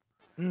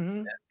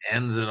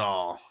 Ends it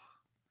all.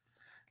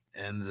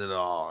 And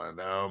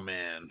oh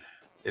man.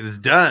 It is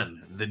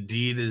done. The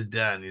deed is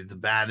done. He's the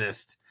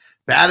baddest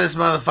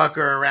motherfucker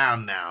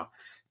around now.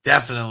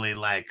 Definitely,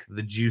 like,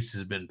 the juice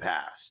has been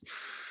passed.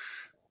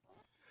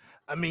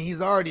 I mean,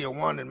 he's already a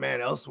wanted man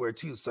elsewhere,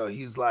 too. So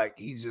he's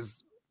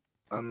just,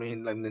 I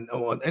mean,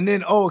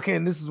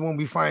 and this is when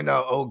we find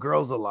out,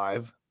 girl's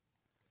alive.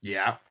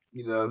 Yeah.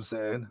 You know what I'm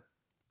saying?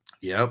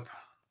 Yep.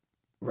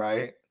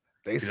 Right?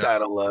 They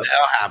saddle up.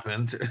 That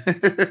happened.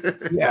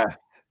 Yeah.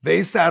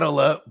 They saddle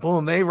up.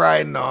 Boom. They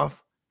riding off.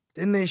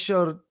 Then they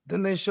showed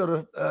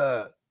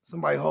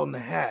somebody holding a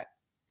hat.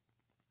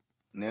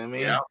 You know what I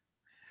mean?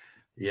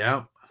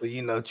 Yeah.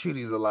 So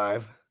Trudy's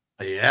alive.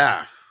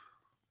 Yeah.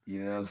 You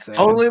know what I'm saying?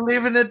 Totally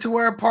leaving it to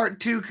where a part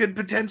 2 could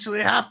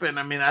potentially happen.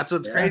 I mean, that's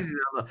what's crazy.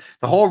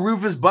 The whole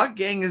Rufus Buck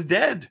gang is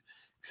dead,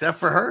 except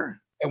for her.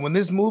 And when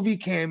this movie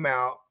came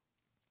out,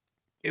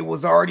 it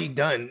was already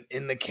done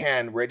in the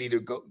can, ready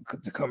to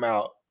come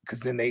out.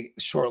 Because then they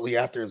shortly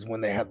after is when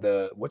they had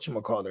the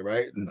whatchamacallit,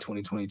 right? In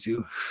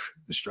 2022,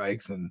 the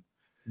strikes and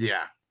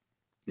yeah.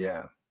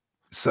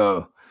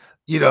 So,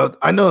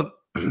 I know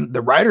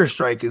the writer's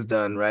strike is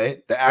done,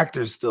 right? The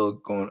actor's still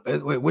going.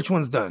 Wait, which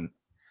one's done?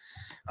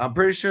 I'm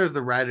pretty sure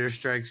the writer's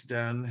strike's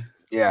done.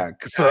 Yeah,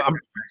 so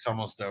it's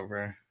almost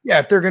over. Yeah,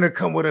 if they're gonna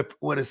come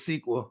with a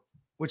sequel,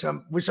 which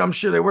I'm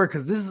sure they were,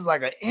 because this is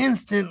like an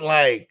instant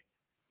like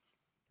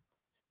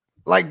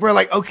bro,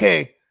 like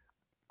okay,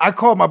 I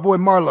called my boy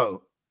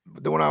Marlo.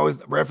 The one I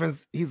always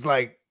reference, he's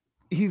like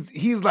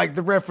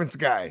the reference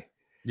guy.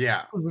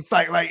 Yeah, it's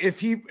like if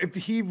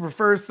he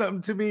refers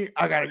something to me,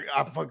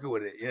 I'm fucking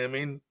with it. You know what I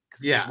mean?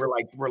 Yeah,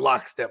 we're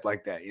lockstep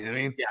like that. You know what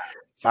I mean? Yeah.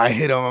 So I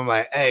hit him. I'm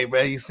like, hey,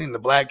 bro, you seen the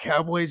Black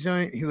Cowboy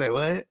joint? He's like,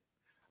 what?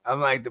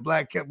 I'm like, the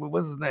Black Cowboy.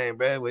 What's his name,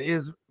 bro? What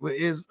is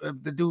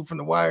the dude from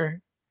The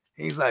Wire?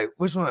 He's like,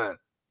 which one?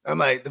 I'm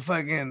like, the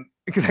fucking,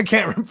 because I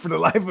can't remember for the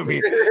life of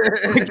me.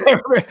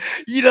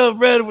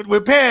 Bro,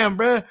 with Pam,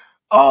 bro.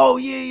 Oh,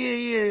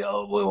 yeah.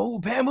 Oh,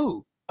 well, Pam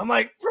who? I'm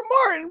like, from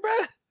Martin, bro.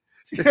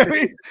 You know what I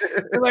mean?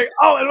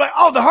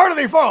 And the harder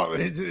they fall,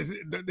 it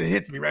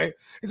hits me, right?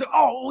 He's like,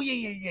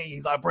 yeah.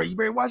 He's like, bro, you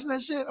been watching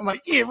that shit? I'm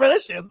like, yeah, bro,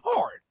 that shit's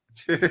hard.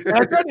 And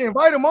I tried to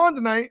invite him on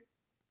tonight,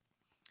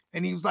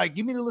 and he was like,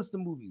 give me the list of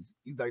movies.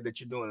 He's like,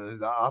 that you're doing,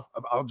 and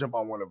I'll jump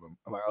on one of them.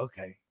 I'm like,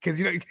 okay, because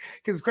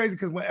it's crazy.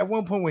 Because at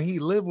one point when he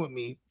lived with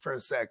me for a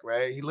sec,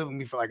 right? He lived with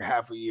me for like a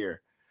half a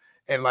year,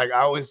 and like I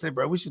always said,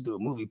 bro, we should do a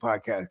movie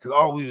podcast because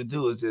all we would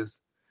do is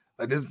just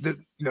like this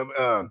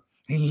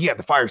he had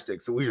the Fire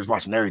Stick, so we were just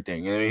watching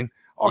everything. You know what I mean?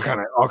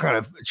 All kind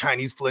of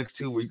Chinese flicks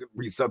too, where you could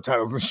read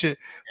subtitles and shit.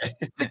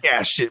 Thick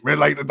ass shit, man.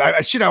 Like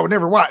that shit I would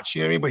never watch.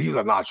 You know what I mean? But he was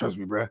like, nah, trust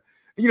me, bro.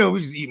 We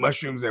just eat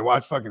mushrooms and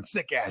watch fucking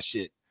sick ass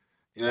shit.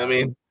 You know what I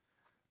mean?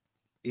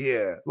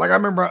 Yeah. Like I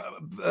remember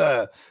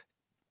I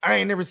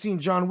ain't never seen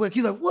John Wick.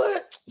 He's like,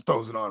 what? He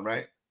throws it on,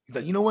 right? He's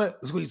like, you know what?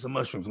 Let's go eat some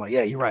mushrooms. I'm like,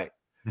 yeah, you're right.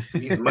 So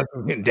eating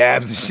mushrooms, getting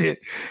dabs and shit.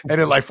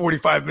 And then like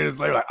 45 minutes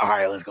later, like, all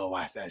right, let's go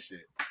watch that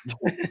shit.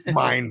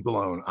 Mind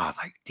blown. I was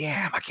like,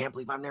 damn, I can't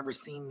believe I've never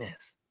seen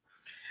this.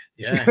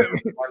 Yeah.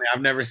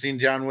 I've never seen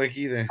John Wick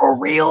either. For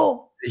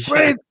real?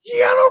 Yeah.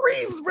 Keanu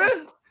Reeves, bro.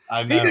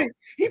 I know.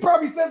 He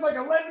probably says like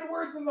 11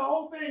 words in the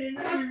whole thing, and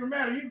it doesn't even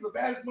matter. He's the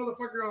baddest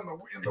motherfucker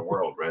in the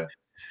world, bro.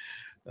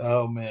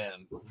 Oh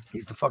man,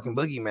 he's the fucking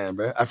boogeyman,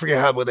 bro. I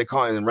forget what they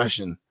call it in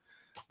Russian,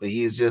 but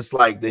he's just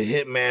like the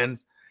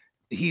hitman's.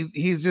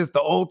 He's just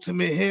the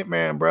ultimate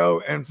hitman, bro.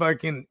 And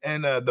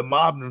the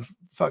mob and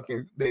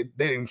fucking they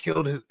didn't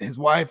killed his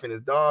wife and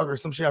his dog or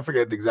some shit. I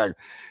forget the exact.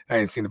 I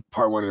ain't seen the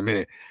part one in a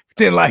minute. But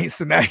then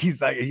so now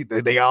he's like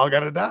they all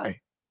gotta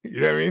die.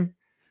 You know what I mean?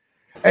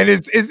 And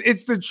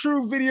it's the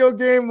true video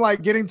game,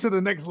 like getting to the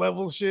next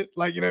level shit.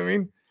 Like, you know what I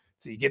mean?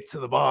 So you get to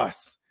the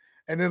boss.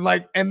 And then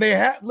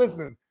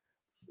listen,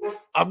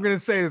 I'm gonna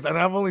say this, and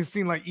I've only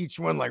seen like each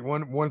one like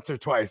once or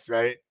twice,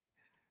 right?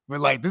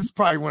 But like this is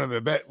probably one of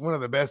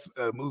the best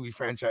movie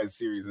franchise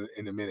series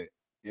in a minute.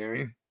 You know what I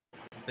mean?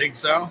 Think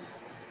so?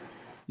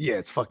 Yeah,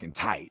 it's fucking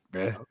tight,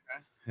 bro. Okay.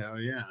 Hell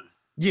yeah.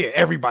 Yeah,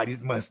 everybody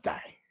must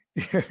die.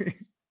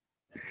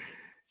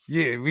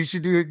 Yeah, we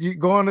should do it. You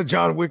go on a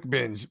John Wick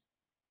binge.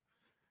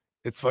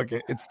 It's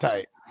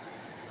tight.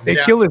 They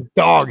kill his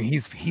dog.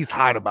 He's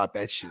hot about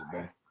that shit,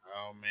 man.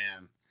 Oh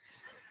man.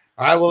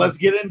 All right, well, let's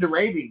get into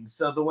ratings.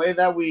 So the way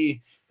that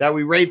we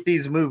rate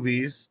these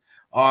movies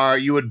are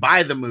you would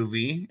buy the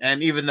movie,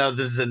 and even though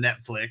this is a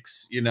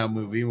Netflix,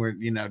 movie where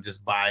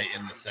just buy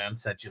in the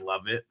sense that you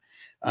love it.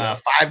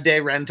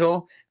 5-day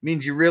rental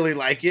means you really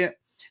like it.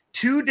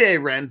 2-day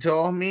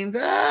rental means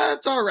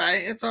it's all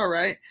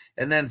right.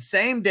 And then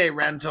same day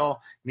rental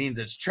means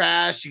it's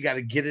trash. You got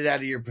to get it out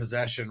of your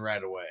possession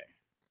right away.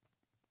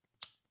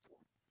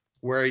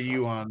 Where are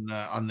you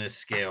on this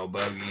scale,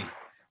 Bogey?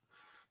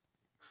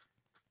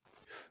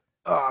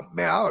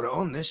 Man, I would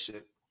own this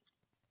shit.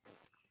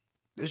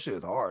 This shit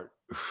is hard.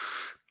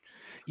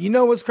 You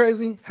know what's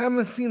crazy?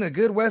 Haven't seen a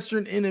good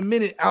Western in a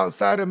minute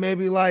outside of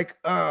maybe like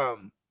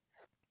The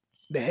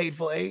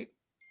Hateful Eight.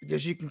 I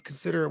guess you can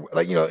consider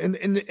like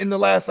in the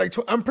last like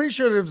I'm pretty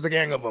sure there was a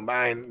gang of them.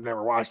 I ain't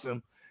never watched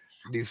them.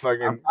 These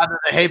fucking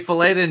The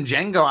Hateful Eight and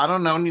Django. I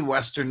don't know any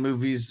Western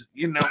movies,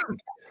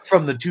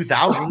 from the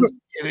 2000s.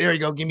 Yeah, there you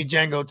go. Give me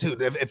Django too.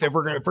 If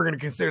we're gonna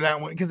consider that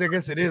one, because I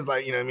guess it is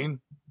like you know what I mean.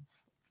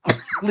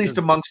 At least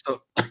amongst the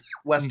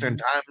Western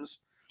times.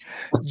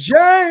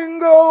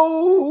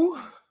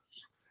 Django.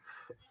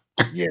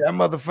 Yeah, that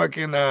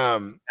motherfucking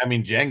I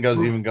mean,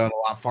 Django's even going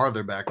a lot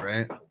farther back,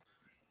 right?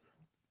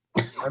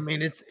 I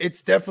mean,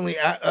 it's definitely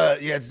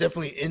it's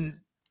definitely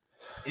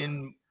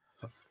in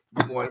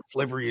when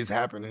slavery is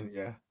happening,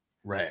 yeah.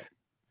 Right.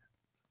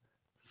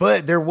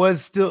 But there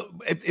was still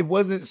it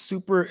wasn't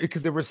super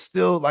because there was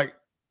still like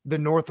the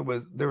North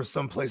there were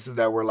some places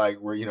that were like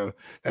where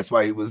that's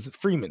why he was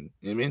Freeman,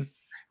 you know what I mean?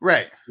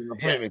 Right.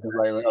 Freeman,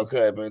 like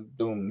okay, but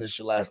boom, this is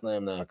your last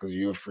name now because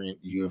you're a free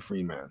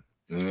man.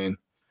 You know what I mean?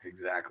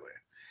 Exactly.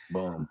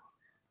 Boom.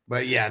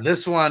 But yeah,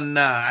 this one,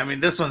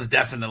 this one's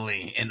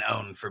definitely an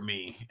own for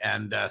me.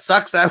 And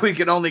sucks that we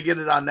could only get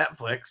it on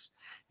Netflix,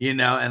 and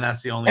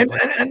that's the only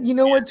and you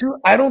know what too?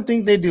 I don't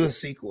think they do a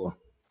sequel.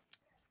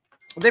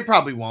 They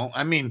probably won't.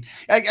 I mean,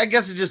 I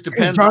guess it just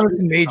depends.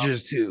 Jonathan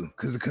Majors too,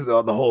 because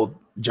of the whole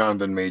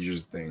Jonathan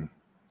Majors thing.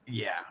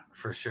 Yeah,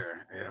 for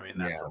sure. I mean,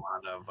 that's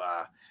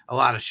a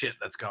lot of shit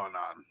that's going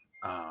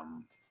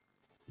on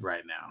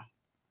right now.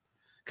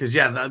 Because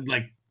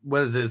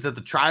what is it? Is it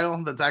the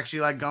trial that's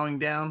actually like going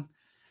down?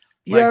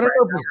 Yeah, I don't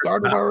know if it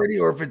started already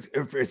or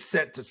if it's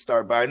set to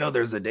start, but I know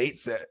there's a date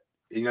set.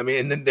 You know what I mean?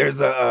 And then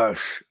there's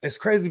it's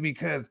crazy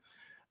because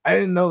I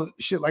didn't know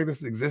shit like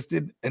this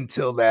existed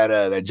until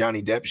that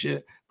Johnny Depp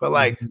shit. But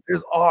like,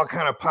 there's all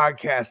kind of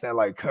podcasts that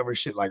like cover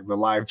shit like the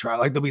live trial,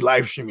 like they'll be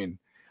live streaming,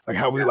 like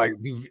how we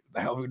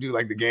do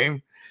like the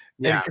game.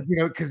 Yeah,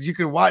 because you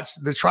can watch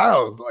the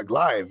trials like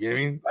live. You know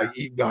what I mean?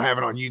 Like they'll have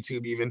it on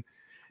YouTube even.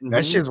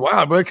 That shit's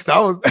wild, bro. Because I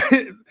was,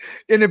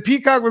 and the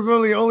Peacock was one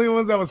of the only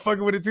ones that was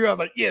fucking with it too. I was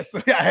like, yes,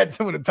 I had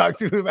someone to talk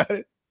to about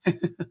it. You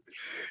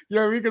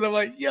know what I mean? Because I'm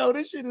like, yo,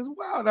 this shit is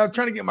wild. And I'm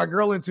trying to get my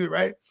girl into it,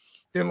 right?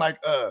 Then like,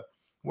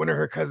 one of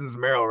her cousins,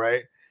 Meryl,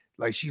 right?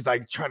 Like she's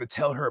like trying to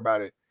tell her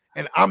about it,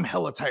 and I'm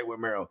hella tight with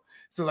Meryl.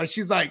 So like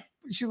she's like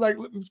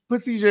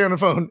put CJ on the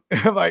phone.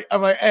 I'm like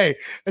hey,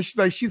 and she's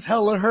like she's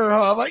hella her.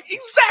 Huh? I'm like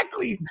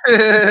exactly.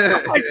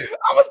 I'm like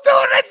I was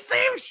doing that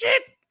same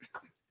shit.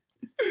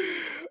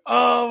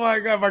 Oh my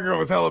god, my girl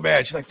was hella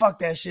bad. She's like fuck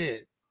that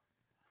shit.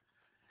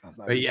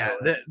 But yeah,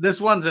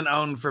 this one's an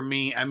own for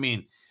me. I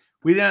mean,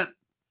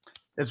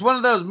 it's one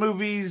of those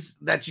movies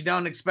that you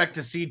don't expect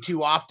to see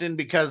too often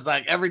because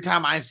like every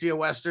time I see a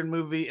Western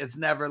movie, it's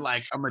never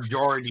like a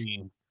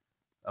majority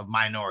of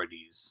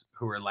minorities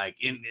who are like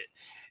in it.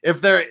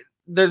 If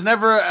there's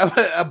never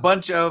a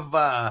bunch of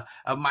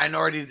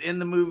minorities in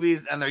the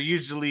movies, and they're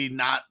usually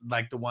not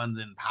like the ones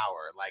in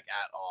power like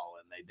at all.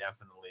 And they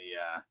definitely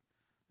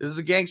this is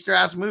a gangster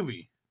ass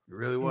movie. It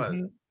really was.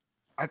 Mm-hmm.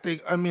 I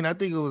think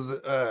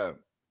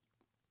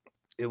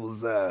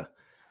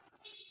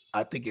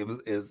it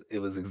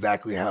was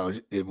exactly how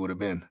it would have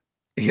been.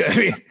 You know what I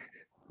mean?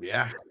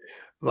 Yeah.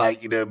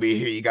 Like, you know, be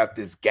here, you got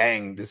this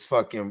gang, this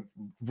fucking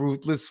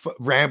ruthless,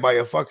 ran by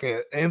a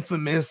fucking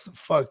infamous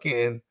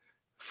fucking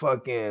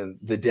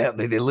the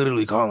devil. They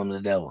literally call him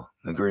the devil,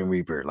 the Grim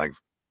Reaper. Like,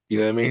 you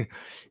know what I mean?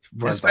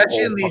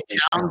 Especially in these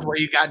towns where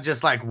you got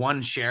just like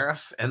one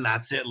sheriff and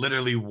that's it,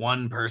 literally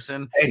one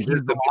person. And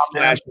he's the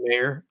slash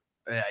mayor.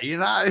 Yeah, you're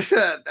not,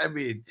 I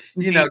mean,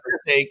 you know,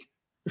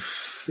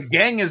 the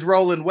gang is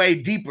rolling way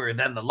deeper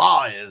than the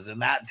law is in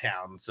that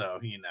town. So,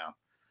 you know,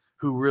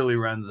 who really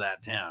runs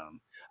that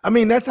town? I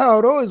mean, that's how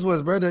it always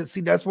was, brother.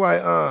 See, that's why,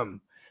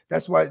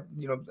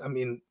 you know, I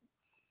mean,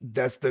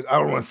 I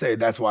don't want to say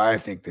that's why I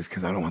think this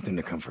because I don't want them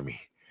to come for me.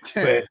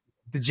 But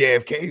the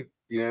JFK,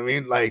 you know what I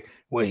mean? Like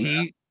when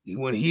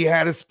he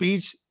had a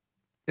speech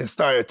and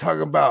started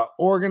talking about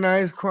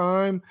organized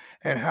crime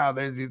and how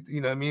there's,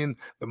 you know what I mean,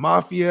 the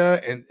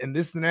mafia and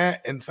this and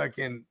that, and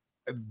fucking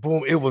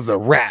boom, it was a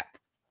wrap.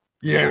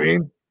 You know what I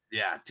mean?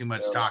 Yeah, too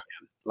much talking.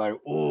 Like,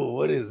 oh,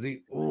 what is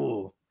he?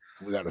 Oh,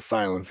 we got to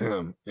silence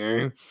him. You know what I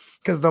mean?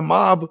 Because the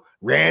mob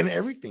ran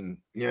everything.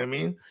 You know what I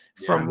mean?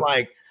 From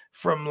like,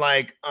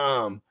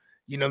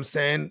 you know what I'm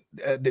saying?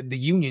 The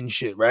union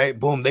shit, right?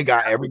 Boom, they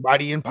got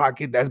everybody in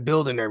pocket that's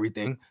building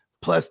everything.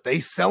 Plus, they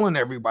selling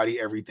everybody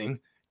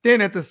everything.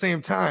 Then at the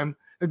same time,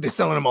 they're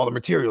selling them all the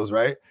materials,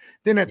 right?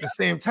 Then at the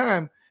same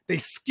time, they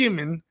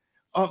skimming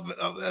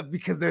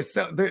because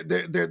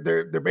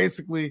they're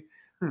basically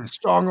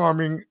strong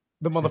arming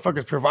the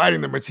motherfuckers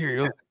providing the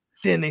material.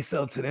 Then they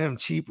sell to them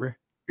cheaper.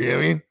 You know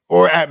what I mean?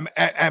 Or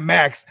at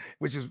max,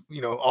 which is,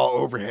 you know, all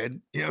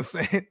overhead. You know what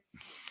I'm saying?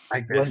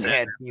 Like one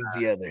hand means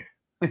the other.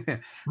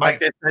 Like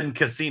they said in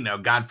Casino,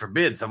 God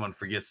forbid someone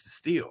forgets to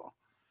steal.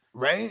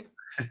 Right?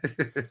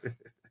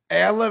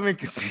 Hey, I love in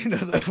Casino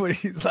when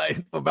he's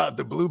like about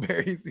the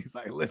blueberries. He's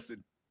like,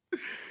 listen,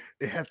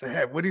 it has to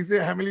have, what he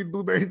said, how many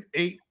blueberries?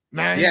 8,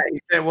 9? Yeah, he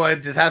said, well,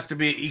 it just has to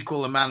be an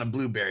equal amount of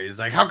blueberries.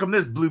 Like, how come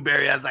this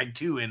blueberry has like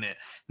 2 in it?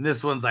 And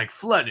this one's like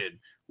flooded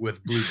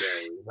with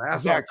blueberries.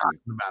 That's what I'm talking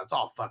about. It's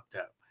all fucked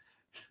up.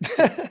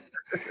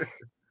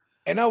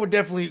 And I would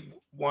definitely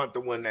want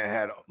the one that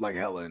had like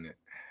hella in it.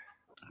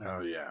 Oh,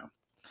 yeah.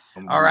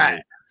 All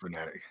right.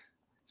 Fanatic.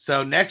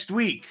 So next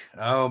week,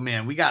 oh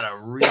man, we got a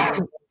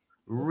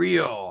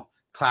real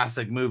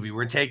classic movie.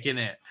 We're taking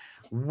it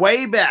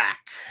way back.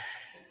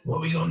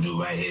 What we gonna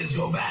do right here is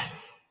go back.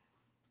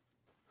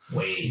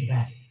 Way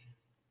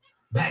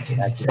back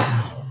into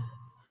town.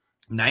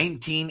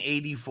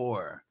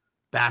 1984,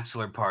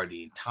 Bachelor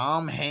Party.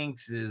 Tom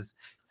Hanks's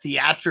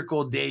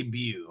theatrical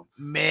debut.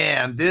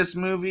 Man, this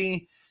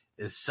movie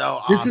is so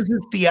awesome. This is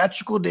his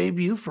theatrical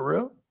debut for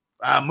real?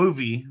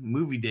 Movie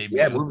debut.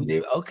 Yeah, movie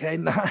debut. Okay,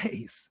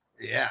 nice.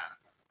 Yeah.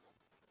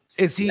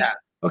 Is he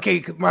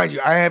okay? Mind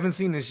you, I haven't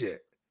seen this yet.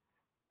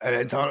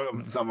 And so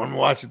I'm gonna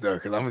watch it though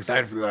because I'm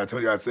excited for that. I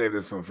told you I'd save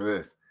this one for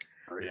this.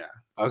 Oh yeah.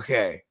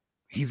 Okay,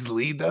 he's the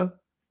lead though.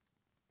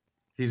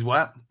 He's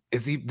what?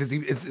 Does he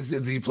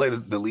play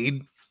the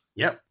lead?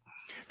 Yep.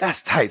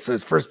 That's tight. So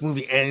his first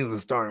movie and he was a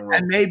starring role.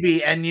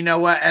 And you know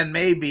what? And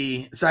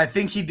maybe so I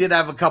think he did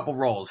have a couple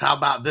roles. How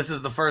about this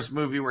is the first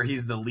movie where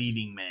he's the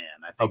leading man?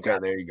 I think okay,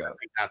 there you go. I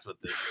think that's what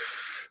this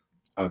is.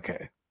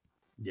 Okay.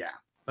 Yeah.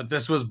 But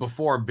this was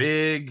before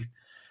Big,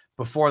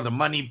 before the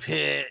Money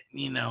Pit,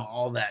 you know,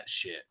 all that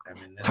shit. I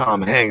mean,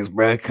 Tom Hanks,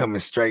 bro, coming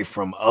straight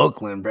from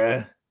Oakland,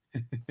 bro.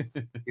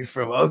 He's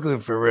from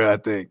Oakland for real, I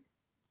think.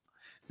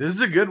 This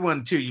is a good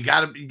one too. You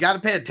gotta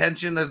pay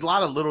attention. There's a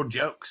lot of little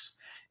jokes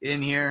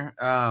in here.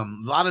 A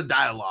lot of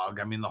dialogue.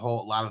 I mean, a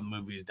lot of the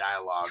movie's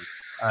dialogue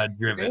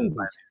driven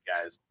by these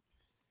guys.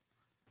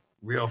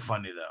 Real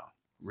funny though.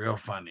 Real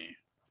funny.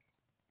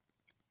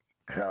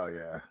 Hell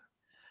yeah.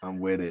 I'm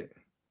with it.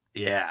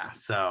 Yeah,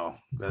 so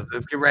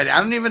let's get ready. I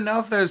don't even know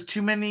if there's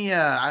too many.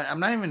 I'm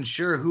not even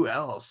sure who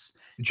else.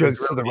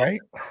 Drugs to the right.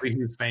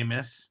 Who's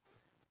famous?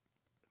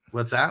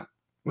 What's that?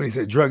 When he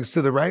said drugs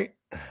to the right.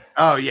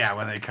 Oh yeah,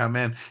 when they come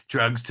in,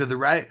 drugs to the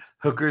right,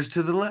 hookers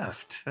to the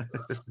left.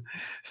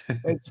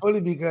 It's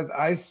funny because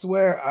I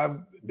swear I've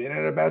been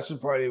at a bachelor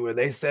party where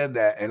they said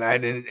that, and I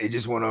didn't. It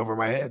just went over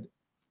my head.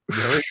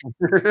 Because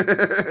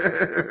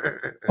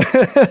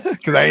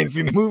I ain't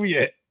seen the movie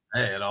yet.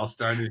 Hey, it all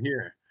started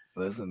here.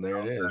 Listen, there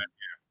it is.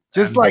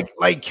 Just like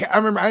I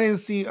remember I didn't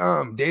see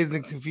Dazed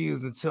and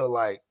Confused until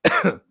like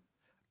I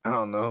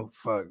don't know,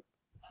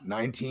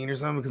 19 or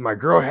something, because my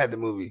girl had the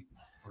movie.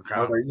 Okay.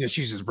 I was like,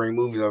 she just bring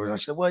movies over. And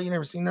she said, well, you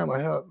never seen that? I'm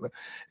like, hell. And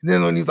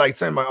then when he's like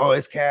saying, oh,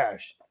 it's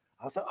cash.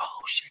 I was like,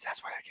 oh shit,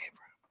 that's where that came from.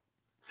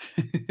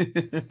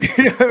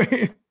 You know what I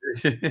mean?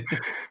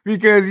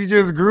 Because you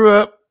just grew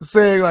up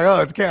saying like,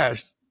 oh, it's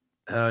cash.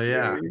 Hell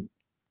yeah.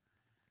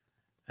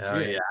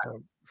 Hell yeah.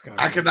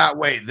 I could not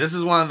wait. This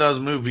is one of those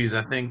movies,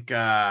 I think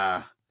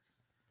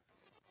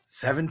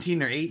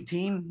 17 or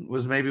 18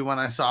 was maybe when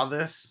I saw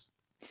this.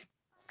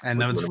 And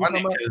it's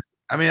funny because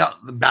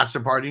the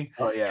Bachelor Party.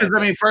 Oh yeah.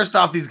 Because first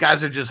off, these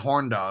guys are just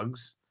horn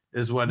dogs,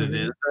 is what it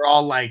is. They're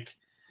all like,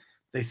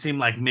 they seem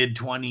like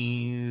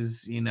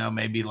mid-20s,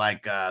 maybe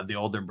like the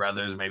older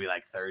brothers, maybe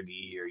like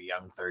 30 or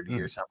young 30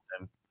 or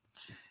something.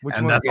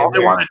 And that's all they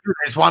want to do.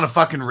 They just want to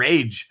fucking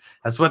rage.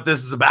 That's what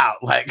this is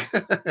about. Like,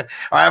 all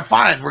right,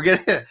 fine. We're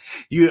gonna,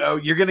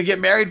 you're gonna get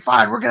married.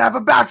 Fine. We're gonna have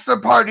a bachelor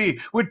party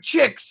with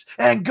chicks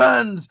and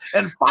guns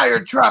and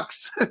fire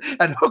trucks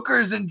and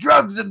hookers and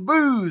drugs and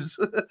booze.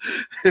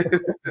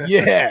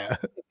 Yeah.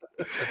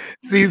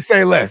 See,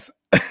 say less.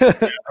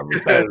 I'm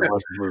excited to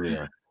watch the movie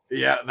now.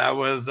 Yeah, that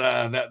was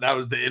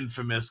the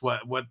infamous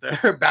what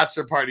their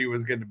bachelor party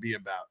was going to be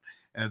about.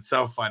 And it's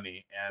so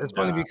funny. And it's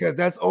funny because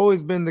that's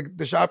always been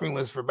the shopping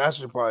list for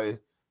bachelor party.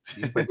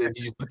 But then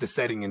you just put the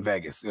setting in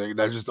Vegas.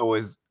 That's just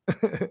always.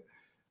 Hell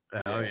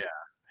yeah.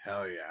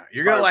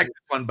 You're going to like this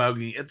one,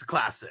 Bogey. It's a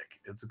classic.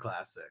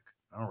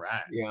 All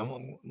right. Yeah,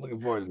 I'm looking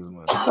forward to this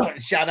one.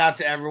 Shout out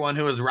to everyone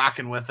who is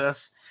rocking with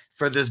us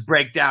for this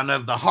breakdown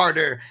of The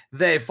Harder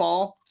They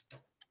Fall.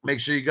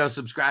 Make sure you go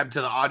subscribe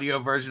to the audio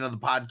version of the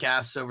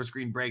podcast, Silver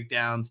Screen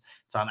Breakdowns.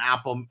 It's on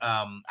Apple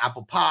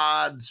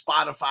Pod,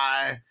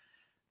 Spotify,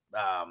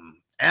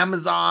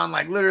 Amazon,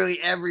 like literally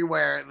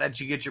everywhere that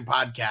you get your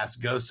podcast.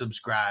 Go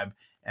subscribe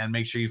and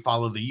make sure you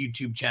follow the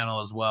YouTube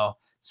channel as well,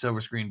 Silver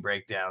Screen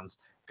Breakdowns.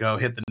 Go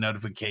hit the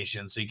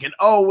notification so you can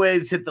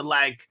always hit the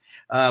like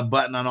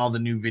button on all the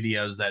new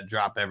videos that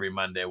drop every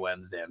Monday,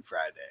 Wednesday, and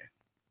Friday.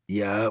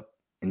 Yep.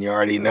 And you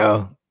already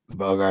know it's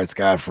Bogart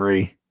Scott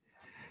Free.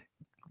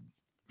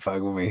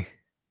 Fuck with me.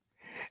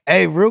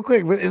 Hey, real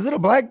quick, is it a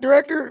black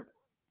director?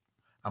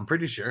 I'm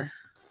pretty sure.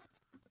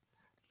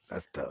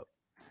 That's dope.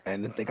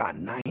 And they got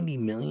 90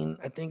 million,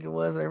 I think it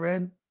was, I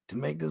read, to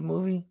make this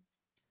movie.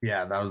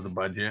 Yeah, that was the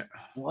budget.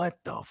 What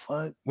the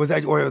fuck? Was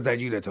that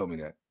you that told me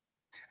that?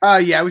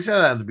 Yeah, we said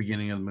that at the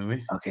beginning of the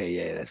movie. Okay,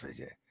 yeah, that's what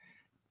you said.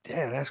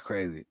 Damn, that's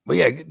crazy. But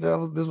yeah,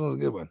 this one's a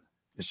good one.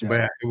 But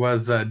yeah, it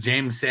was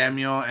James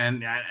Samuel,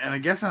 and I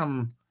guess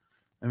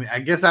I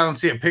guess I don't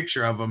see a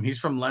picture of him. He's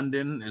from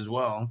London as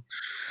well.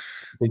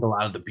 I think a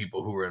lot of the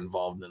people who were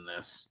involved in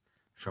this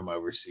from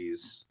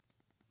overseas.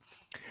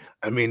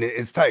 I mean,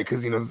 it's tight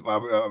because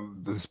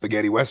the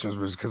spaghetti westerns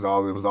was because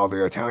it was all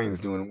the Italians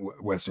doing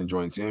western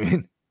joints. You know what I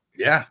mean?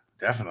 Yeah,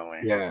 definitely.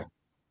 Yeah.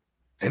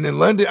 And then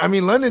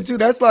London too.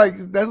 That's like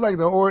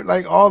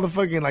all the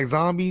fucking like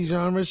zombie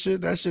genre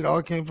shit. That shit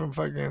all came from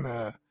fucking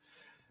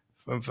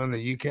from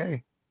the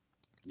UK.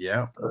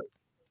 Yeah.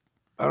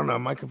 I don't know.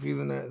 Am I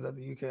confusing that? Is that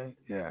the UK?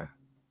 Yeah.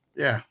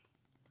 Yeah.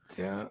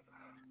 Yeah.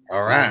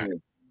 All right.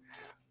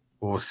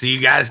 We'll see you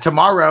guys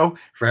tomorrow.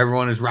 For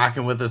everyone who's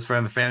rocking with us for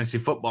the fantasy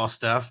football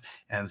stuff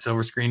and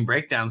Silver Screen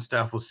Breakdown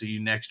stuff, we'll see you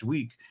next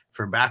week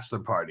for Bachelor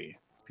Party.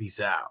 Peace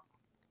out.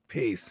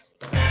 Peace.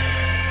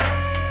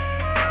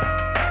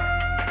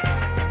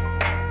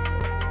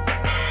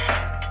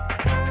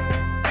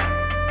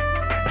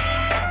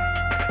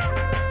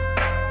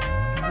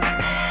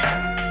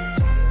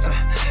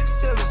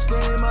 Silver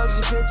Screen,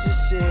 motion picture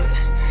shit.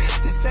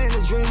 This ain't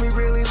a dream, we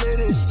really live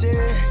this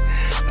shit.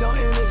 Don't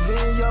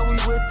intervene, yo, we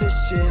with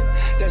this shit.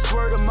 That's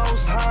where the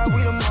most high,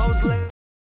 we the most lit.